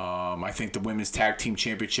 I think the Women's Tag Team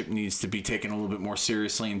Championship needs to be taken a little bit more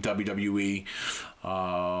seriously in WWE.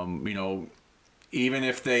 Even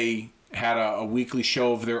if they had a weekly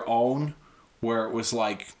show of their own where it was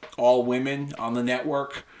like all women on the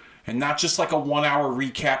network, and not just like a 1 hour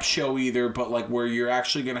recap show either, but like where you're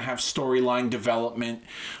actually going to have storyline development,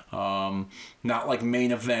 not like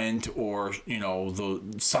main event or, the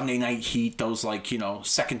Sunday Night Heat, those like,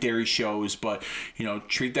 secondary shows, but,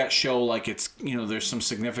 treat that show like it's, there's some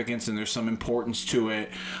significance and there's some importance to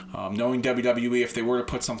it. Knowing WWE, if they were to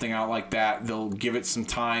put something out like that, they'll give it some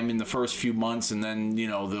time in the first few months, and then,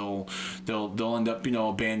 they'll end up,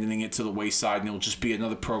 abandoning it to the wayside, and it'll just be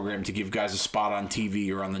another program to give guys a spot on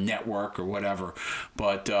TV or on the network or whatever.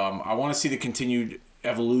 But I want to see the continued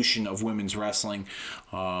evolution of women's wrestling.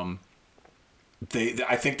 I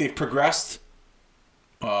think they've progressed.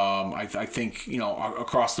 I think,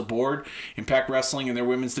 across the board, Impact Wrestling and their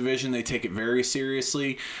women's division, they take it very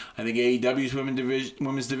seriously. I think AEW's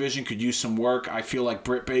women's division could use some work. I feel like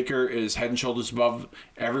Britt Baker is head and shoulders above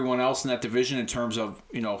everyone else in that division in terms of,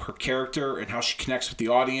 her character and how she connects with the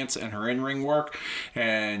audience and her in-ring work.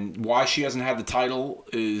 And why she hasn't had the title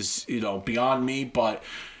is, beyond me. But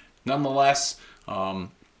nonetheless, I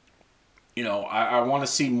want to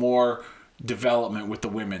see more development with the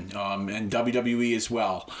women, and WWE as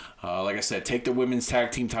well. Like I said, take the women's tag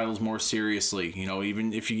team titles more seriously.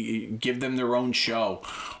 Even if you give them their own show.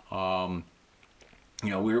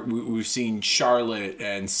 We've seen Charlotte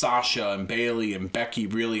and Sasha and Bayley and Becky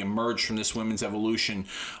really emerge from this women's evolution,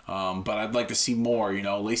 but I'd like to see more.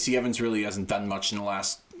 Lacey Evans really hasn't done much in the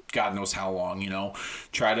last God knows how long.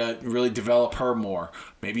 Try to really develop her more.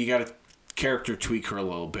 Maybe you got to character tweak her a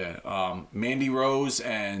little bit. Mandy Rose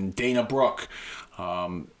and Dana Brooke,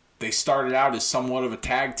 they started out as somewhat of a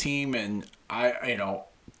tag team, and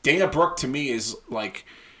Dana Brooke to me is like,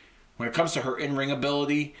 when it comes to her in-ring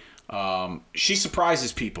ability, she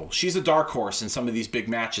surprises people. She's a dark horse in some of these big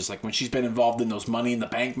matches, like when she's been involved in those Money in the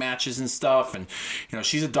Bank matches and stuff, and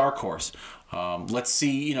she's a dark horse. Let's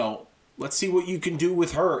see what you can do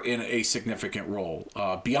with her in a significant role.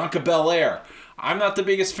 Bianca Belair, I'm not the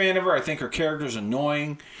biggest fan of her. I think her character's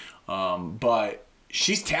annoying, but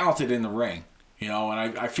she's talented in the ring, and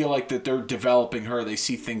I feel like that they're developing her. They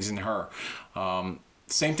see things in her.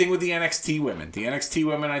 Same thing with the NXT women. The NXT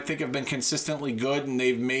women, I think, have been consistently good, and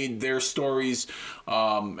they've made their stories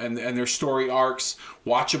and their story arcs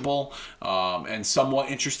watchable and somewhat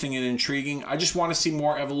interesting and intriguing. I just want to see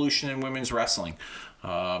more evolution in women's wrestling.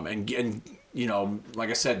 And like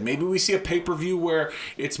I said, maybe we see a pay-per-view where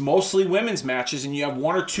it's mostly women's matches and you have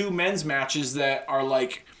one or two men's matches that are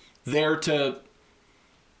like there to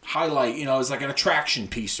highlight, it's like an attraction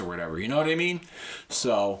piece or whatever, you know what I mean?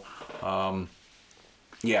 So,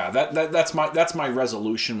 that's my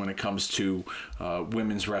resolution when it comes to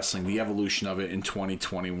women's wrestling, the evolution of it in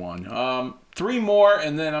 2021. 3 more,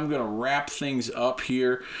 and then I'm going to wrap things up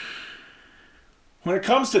here. When it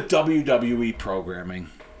comes to WWE programming,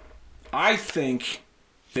 I think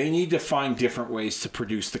they need to find different ways to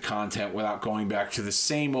produce the content without going back to the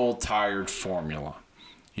same old tired formula.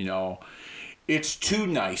 It's too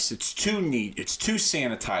nice, it's too neat, it's too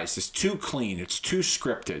sanitized, it's too clean, it's too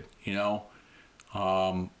scripted,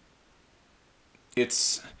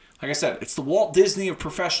 It's, like I said, it's the Walt Disney of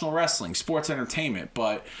professional wrestling, sports entertainment,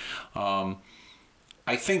 but I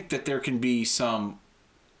think that there can be some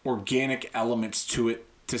organic elements to it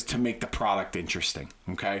to make the product interesting.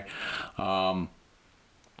 Okay. I'm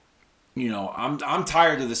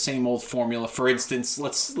tired of the same old formula. For instance,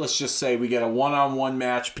 let's just say we get a one-on-one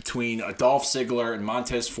match between Dolph Ziggler and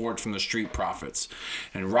Montez Ford from the Street Profits,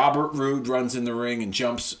 and Robert Roode runs in the ring and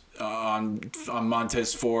jumps on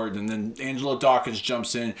Montez Ford, and then Angelo Dawkins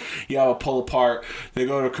jumps in. You have a pull apart. They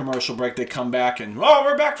go to a commercial break. They come back, and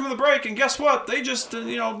we're back from the break. And guess what? They just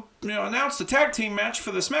announced a tag team match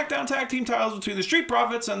for the SmackDown tag team titles between the Street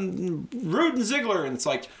Profits and Roode and Ziggler. And it's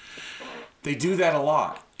like they do that a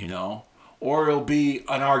lot, Or it'll be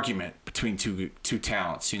an argument between two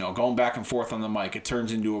talents, going back and forth on the mic. It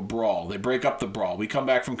turns into a brawl. They break up the brawl. We come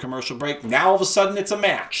back from commercial break. Now all of a sudden it's a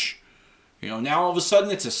match. Now all of a sudden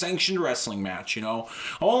it's a sanctioned wrestling match. I want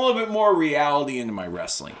a little bit more reality into my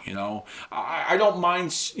wrestling. I don't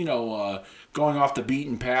mind, going off the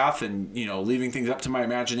beaten path and, leaving things up to my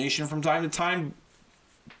imagination from time to time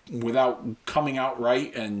without coming out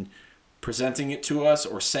right and presenting it to us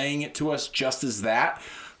or saying it to us just as that.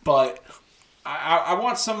 But I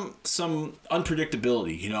want some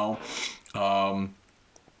unpredictability,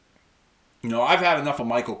 I've had enough of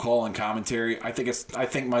Michael Cole in commentary. I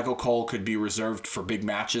think Michael Cole could be reserved for big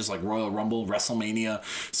matches like Royal Rumble, WrestleMania,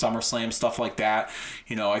 SummerSlam, stuff like that.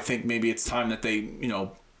 I think maybe it's time that they,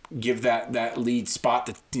 give that lead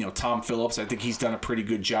spot to Tom Phillips. I think he's done a pretty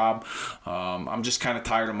good job. I'm just kind of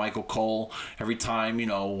tired of Michael Cole. Every time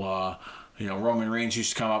Roman Reigns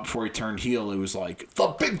used to come out before he turned heel, it was like the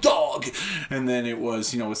big dog, and then it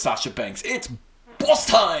was with Sasha Banks, it's boss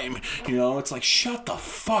time. It's like, shut the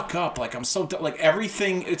fuck up. Like, I'm so like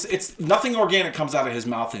everything. It's nothing organic comes out of his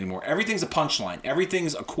mouth anymore. Everything's a punchline.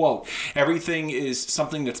 Everything's a quote. Everything is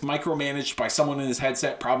something that's micromanaged by someone in his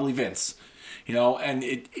headset, probably Vince. And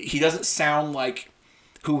he doesn't sound like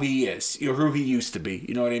who he is, who he used to be.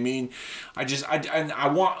 You know what I mean? I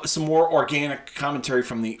want some more organic commentary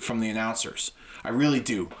from the announcers. I really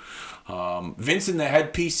do. Vince in the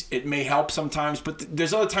headpiece, it may help sometimes, but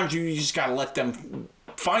there's other times you just got to let them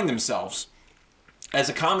find themselves as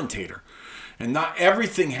a commentator. And not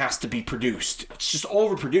everything has to be produced. It's just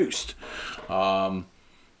overproduced. I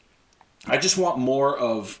just want more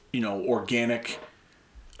of, organic...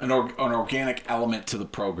 An organic element to the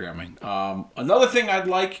programming. Another thing I'd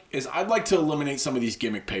like to eliminate some of these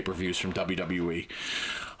gimmick pay-per-views from WWE.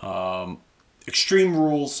 Extreme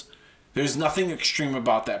Rules. There's nothing extreme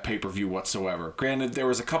about that pay-per-view whatsoever. Granted, there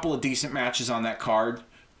was a couple of decent matches on that card,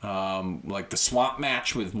 like the Swamp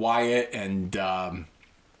match with Wyatt and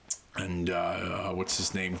what's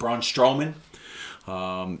his name, Braun Strowman.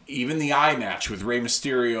 Even the eye match with Rey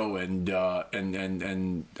Mysterio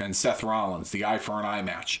and Seth Rollins, the eye for an eye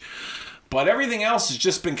match. But everything else has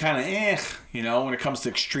just been kind of when it comes to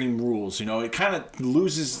Extreme Rules. It kind of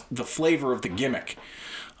loses the flavor of the gimmick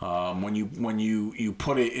when you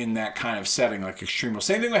put it in that kind of setting like Extreme Rules.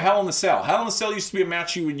 Same thing with Hell in a Cell. Hell in a Cell used to be a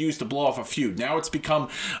match you would use to blow off a feud. Now it's become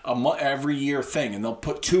every year thing, and they'll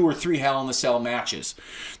put 2 or 3 Hell in a Cell matches.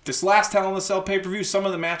 This last Hell in a Cell pay-per-view, some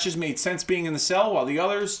of the matches made sense being in the cell, while the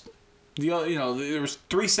others, there was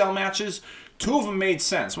 3 cell matches. 2 of them made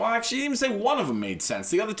sense. Well, actually, you didn't even say 1 of them made sense.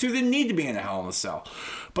 The other 2 didn't need to be in a Hell in a Cell.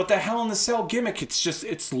 But the Hell in a Cell gimmick,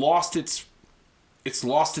 it's lost its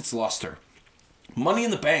luster. Money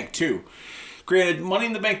in the Bank, too. Granted, Money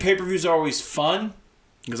in the Bank pay-per-views are always fun,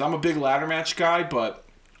 because I'm a big ladder match guy, but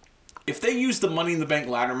if they use the Money in the Bank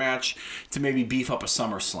ladder match to maybe beef up a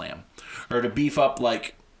SummerSlam, or to beef up,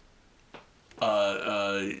 like,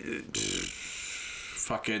 a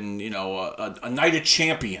Night of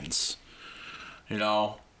Champions,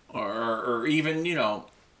 or even,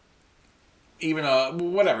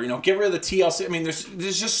 whatever, get rid of the TLC. I mean,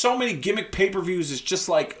 there's just so many gimmick pay-per-views, it's just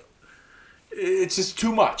like, it's just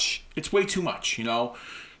too much. It's way too much,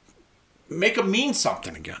 Make them mean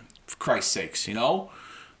something again, for Christ's sakes, Like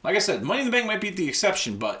I said, Money in the Bank might be the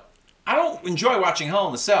exception, but I don't enjoy watching Hell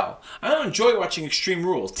in a Cell. I don't enjoy watching Extreme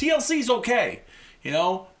Rules. TLC's okay,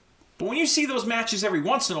 But when you see those matches every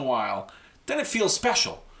once in a while, then it feels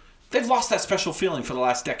special. They've lost that special feeling for the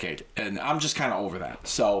last decade, and I'm just kind of over that.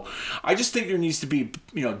 So I just think there needs to be,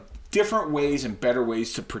 different ways and better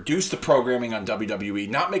ways to produce the programming on WWE,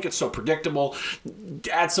 not make it so predictable,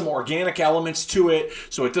 add some organic elements to it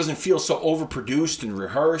so it doesn't feel so overproduced and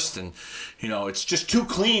rehearsed, and it's just too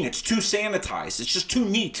clean, it's too sanitized, it's just too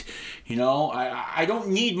neat. I don't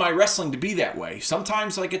need my wrestling to be that way.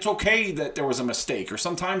 Sometimes it's okay that there was a mistake, or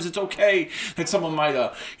sometimes it's okay that someone might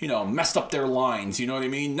have messed up their lines. You know what I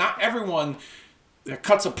mean? Not everyone that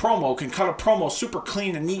cuts a promo can cut a promo super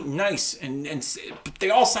clean and neat and nice, and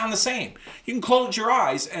they all sound the same. You can close your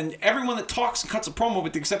eyes, and everyone that talks and cuts a promo,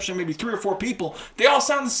 with the exception of maybe 3 or 4 people, they all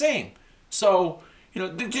sound the same. So,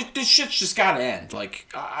 this shit's just got to end. Like,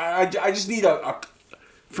 I just need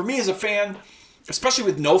for me as a fan, especially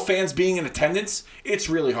with no fans being in attendance, it's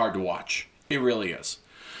really hard to watch. It really is.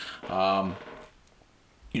 And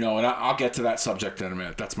I'll get to that subject in a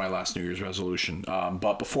minute. That's my last New Year's resolution.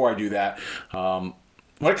 But before I do that,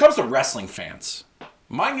 when it comes to wrestling fans,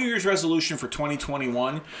 my New Year's resolution for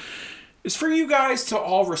 2021 is for you guys to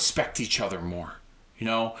all respect each other more.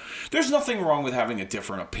 There's nothing wrong with having a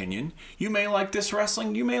different opinion. You may like this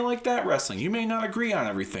wrestling, you may like that wrestling, you may not agree on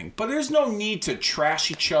everything, but there's no need to trash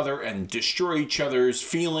each other and destroy each other's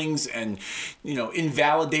feelings and,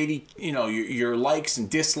 invalidate, your likes and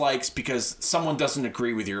dislikes because someone doesn't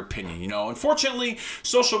agree with your opinion. Unfortunately,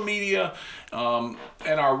 social media and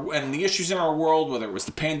the issues in our world, whether it was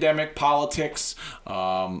the pandemic, politics,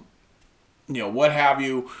 what have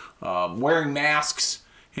you, wearing masks,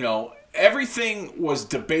 everything was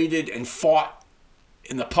debated and fought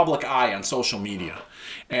in the public eye on social media.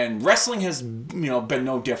 And wrestling has, been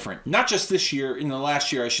no different. Not just this year, in the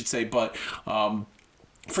last year, I should say, but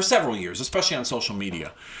for several years, especially on social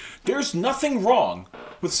media. There's nothing wrong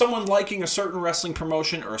with someone liking a certain wrestling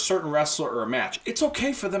promotion or a certain wrestler or a match. It's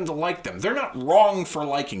okay for them to like them. They're not wrong for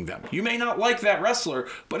liking them. You may not like that wrestler,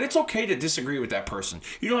 but it's okay to disagree with that person.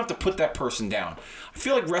 You don't have to put that person down. I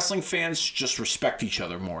feel like wrestling fans just respect each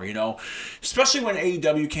other more, you know? Especially when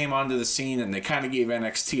AEW came onto the scene and they kind of gave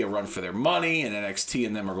NXT a run for their money, and NXT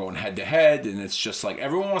and them are going head to head, and it's just like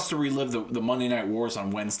everyone wants to relive the Monday Night Wars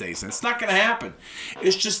on Wednesdays, and it's not going to happen.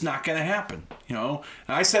 It's just not going to happen, you know?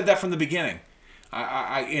 And I said that from the beginning.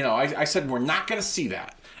 I said we're not going to see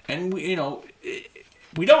that, and we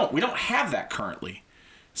don't have that currently.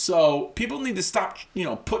 So people need to stop,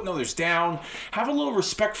 putting others down. Have a little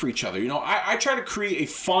respect for each other. I try to create a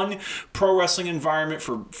fun pro wrestling environment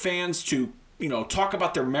for fans to, talk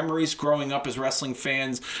about their memories growing up as wrestling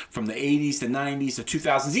fans from the 80s, the 90s, the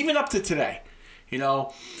 2000s, even up to today.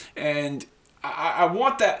 And I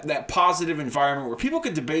want that positive environment where people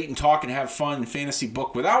can debate and talk and have fun and fantasy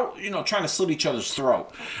book without, trying to slit each other's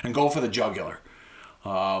throat and go for the jugular.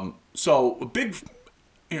 So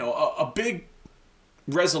a big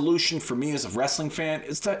resolution for me as a wrestling fan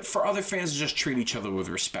is that for other fans to just treat each other with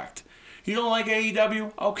respect. You don't like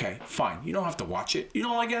AEW? Okay, fine. You don't have to watch it. You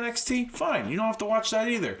don't like NXT? Fine. You don't have to watch that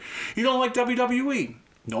either. You don't like WWE?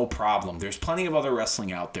 No problem. There's plenty of other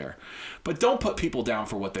wrestling out there. But don't put people down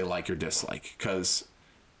for what they like or dislike, because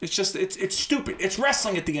it's stupid. It's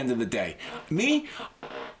wrestling at the end of the day. Me,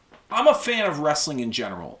 I'm a fan of wrestling in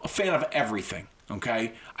general. A fan of everything.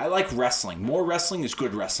 Okay? I like wrestling. More wrestling is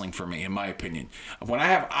good wrestling for me, in my opinion. When I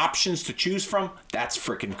have options to choose from, that's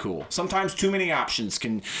freaking cool. Sometimes too many options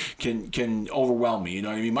can overwhelm me. You know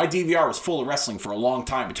what I mean? My DVR was full of wrestling for a long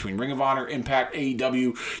time between Ring of Honor, Impact,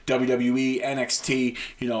 AEW, WWE, NXT.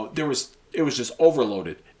 It was just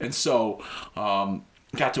overloaded. And so,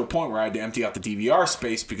 got to a point where I had to empty out the DVR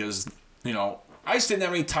space because, I just didn't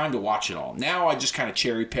have any time to watch it all. Now I just kind of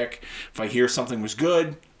cherry pick. If I hear something was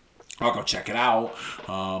good, I'll go check it out.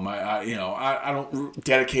 I don't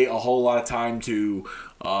dedicate a whole lot of time to,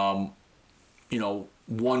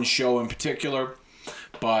 one show in particular,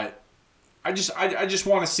 but I just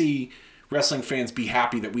want to see wrestling fans be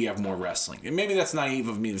happy that we have more wrestling. And maybe that's naive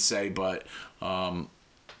of me to say, but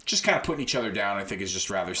just kind of putting each other down, I think, is just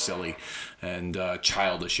rather silly and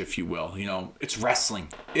childish, if you will. It's wrestling.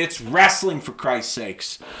 It's wrestling, for Christ's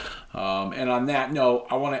sakes. And on that note,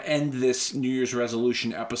 I want to end this New Year's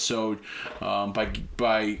resolution episode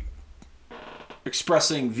by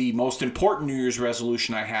expressing the most important New Year's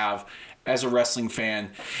resolution I have as a wrestling fan,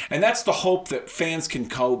 and that's the hope that fans can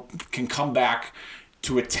come back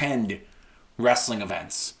to attend wrestling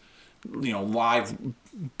events. Live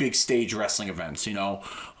big stage wrestling events.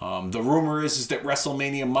 The rumor is that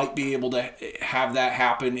WrestleMania might be able to have that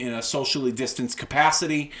happen in a socially distanced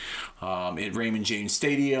capacity at Raymond James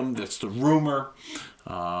Stadium. That's the rumor.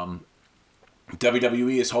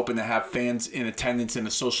 WWE is hoping to have fans in attendance in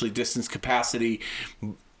a socially distanced capacity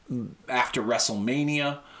after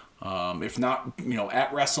WrestleMania. If not,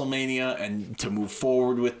 at WrestleMania, and to move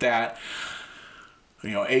forward with that.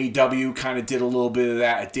 AEW kind of did a little bit of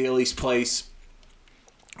that at Daly's Place,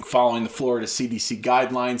 following the Florida CDC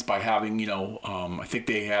guidelines by having, I think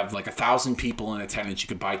they have like 1,000 people in attendance. You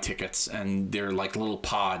could buy tickets, and they're like little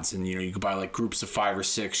pods, and you could buy like groups of 5 or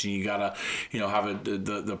 6, and you gotta, have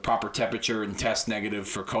the proper temperature and test negative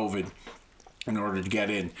for COVID in order to get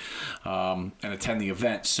in and attend the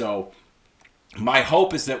event. So my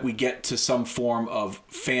hope is that we get to some form of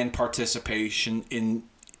fan participation in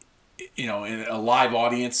a live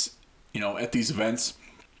audience, at these events,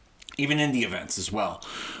 even indie events as well.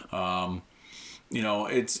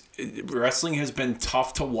 Wrestling has been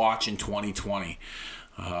tough to watch in 2020.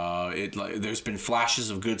 There's been flashes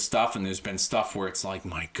of good stuff, and there's been stuff where it's like,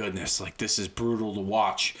 my goodness, like this is brutal to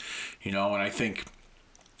watch, and I think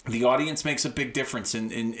the audience makes a big difference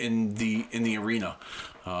in the arena.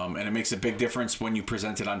 And it makes a big difference when you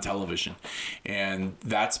present it on television. And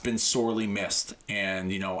that's been sorely missed.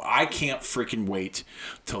 And, I can't freaking wait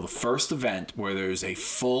till the first event where there's a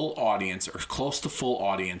full audience or close to full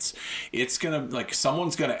audience. It's going to,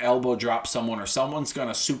 someone's going to elbow drop someone, or someone's going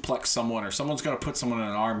to suplex someone, or someone's going to put someone in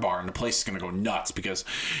an arm bar, and the place is going to go nuts because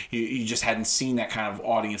you just hadn't seen that kind of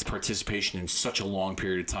audience participation in such a long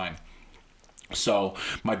period of time. So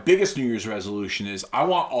my biggest New Year's resolution is I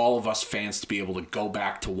want all of us fans to be able to go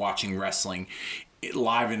back to watching wrestling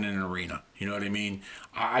live in an arena. You know what I mean?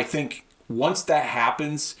 I think once that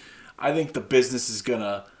happens, I think the business is going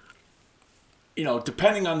to,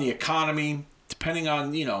 depending on the economy, depending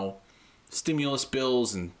on, stimulus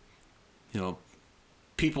bills and,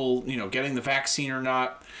 people, getting the vaccine or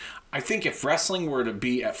not, I think if wrestling were to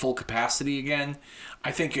be at full capacity again,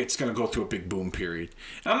 I think it's going to go through a big boom period.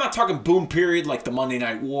 And I'm not talking boom period like the Monday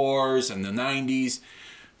Night Wars and the 90s,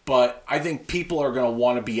 but I think people are going to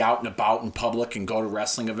want to be out and about in public and go to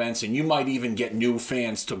wrestling events. And you might even get new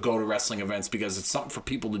fans to go to wrestling events because it's something for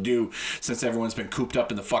people to do since everyone's been cooped up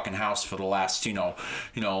in the fucking house for the last,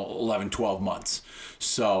 11, 12 months.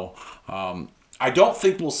 So, I don't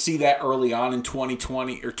think we'll see that early on in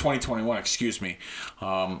 2020 or 2021, excuse me.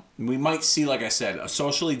 We might see, like I said, a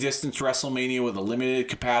socially distanced WrestleMania with a limited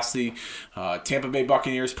capacity. Tampa Bay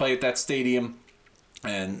Buccaneers play at that stadium,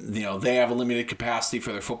 and they have a limited capacity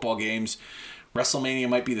for their football games. WrestleMania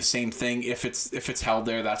might be the same thing if it's held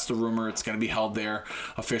there. That's the rumor. It's going to be held there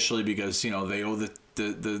officially because they owe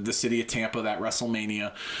the city of Tampa that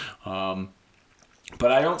WrestleMania.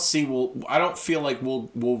 But I don't feel like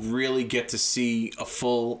we'll really get to see a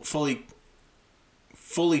fully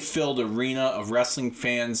filled arena of wrestling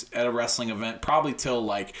fans at a wrestling event probably till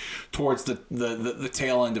like towards the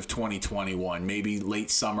tail end of 2021, maybe late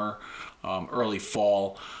summer, early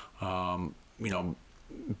fall.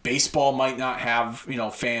 Baseball might not have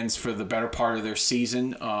fans for the better part of their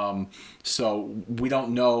season, so we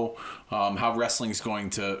don't know how wrestling is going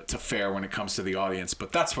to fare when it comes to the audience.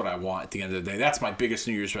 But that's what I want at the end of the day. That's my biggest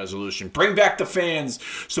New Year's resolution: bring back the fans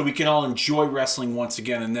so we can all enjoy wrestling once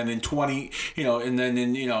again. And then in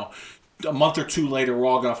a month or two later, we're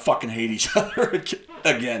all gonna fucking hate each other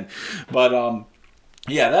again. But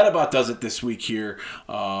yeah, that about does it this week here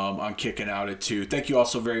on Kicking Out at 2. Thank you all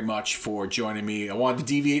so very much for joining me. I wanted to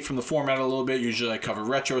deviate from the format a little bit. Usually I cover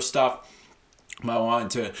retro stuff. I wanted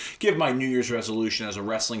to give my New Year's resolution as a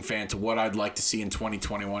wrestling fan to what I'd like to see in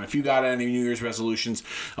 2021. If you got any New Year's resolutions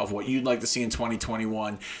of what you'd like to see in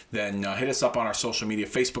 2021, then hit us up on our social media,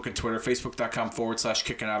 Facebook and Twitter,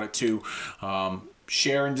 facebook.com/Kicking Out at 2.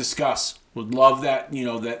 Share and discuss. Would love that,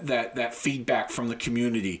 that feedback from the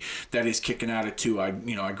community that is Kicking Out at 2. I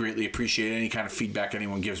greatly appreciate any kind of feedback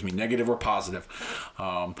anyone gives me, negative or positive.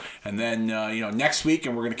 And then, next week,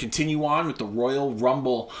 and we're going to continue on with the Royal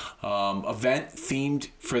Rumble event themed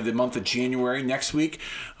for the month of January. Next week,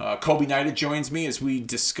 Kobe Nida joins me as we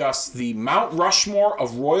discuss the Mount Rushmore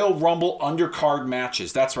of Royal Rumble undercard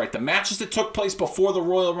matches. That's right, the matches that took place before the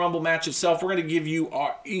Royal Rumble match itself. We're going to give you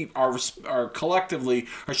our collectively,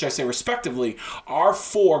 or should I say respectively, our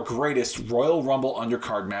 4 greatest Royal Rumble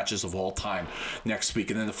undercard matches of all time next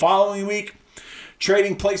week. And then the following week,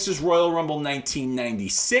 Trading Places Royal Rumble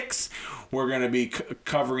 1996. We're going to be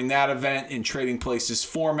covering that event in Trading Places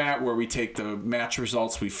format where we take the match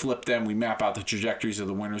results, we flip them, we map out the trajectories of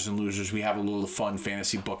the winners and losers. We have a little fun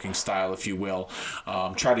fantasy booking style, if you will.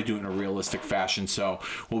 Try to do it in a realistic fashion. So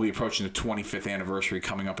we'll be approaching the 25th anniversary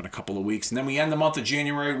coming up in a couple of weeks. And then we end the month of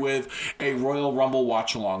January with a Royal Rumble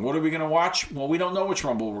watch-along. What are we going to watch? Well, we don't know which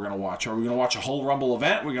Rumble we're going to watch. Are we going to watch a whole Rumble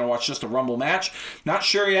event? We're going to watch just a Rumble match? Not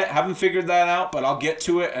sure yet. Haven't figured that out, but I'll get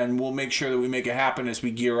to it, and we'll make sure that we make it happen as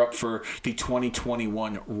we gear up for the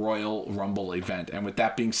 2021 Royal Rumble event. And with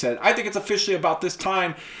that being said, I think it's officially about this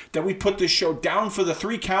time that we put this show down for the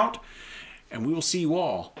 3 count, and we will see you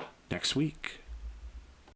all next week.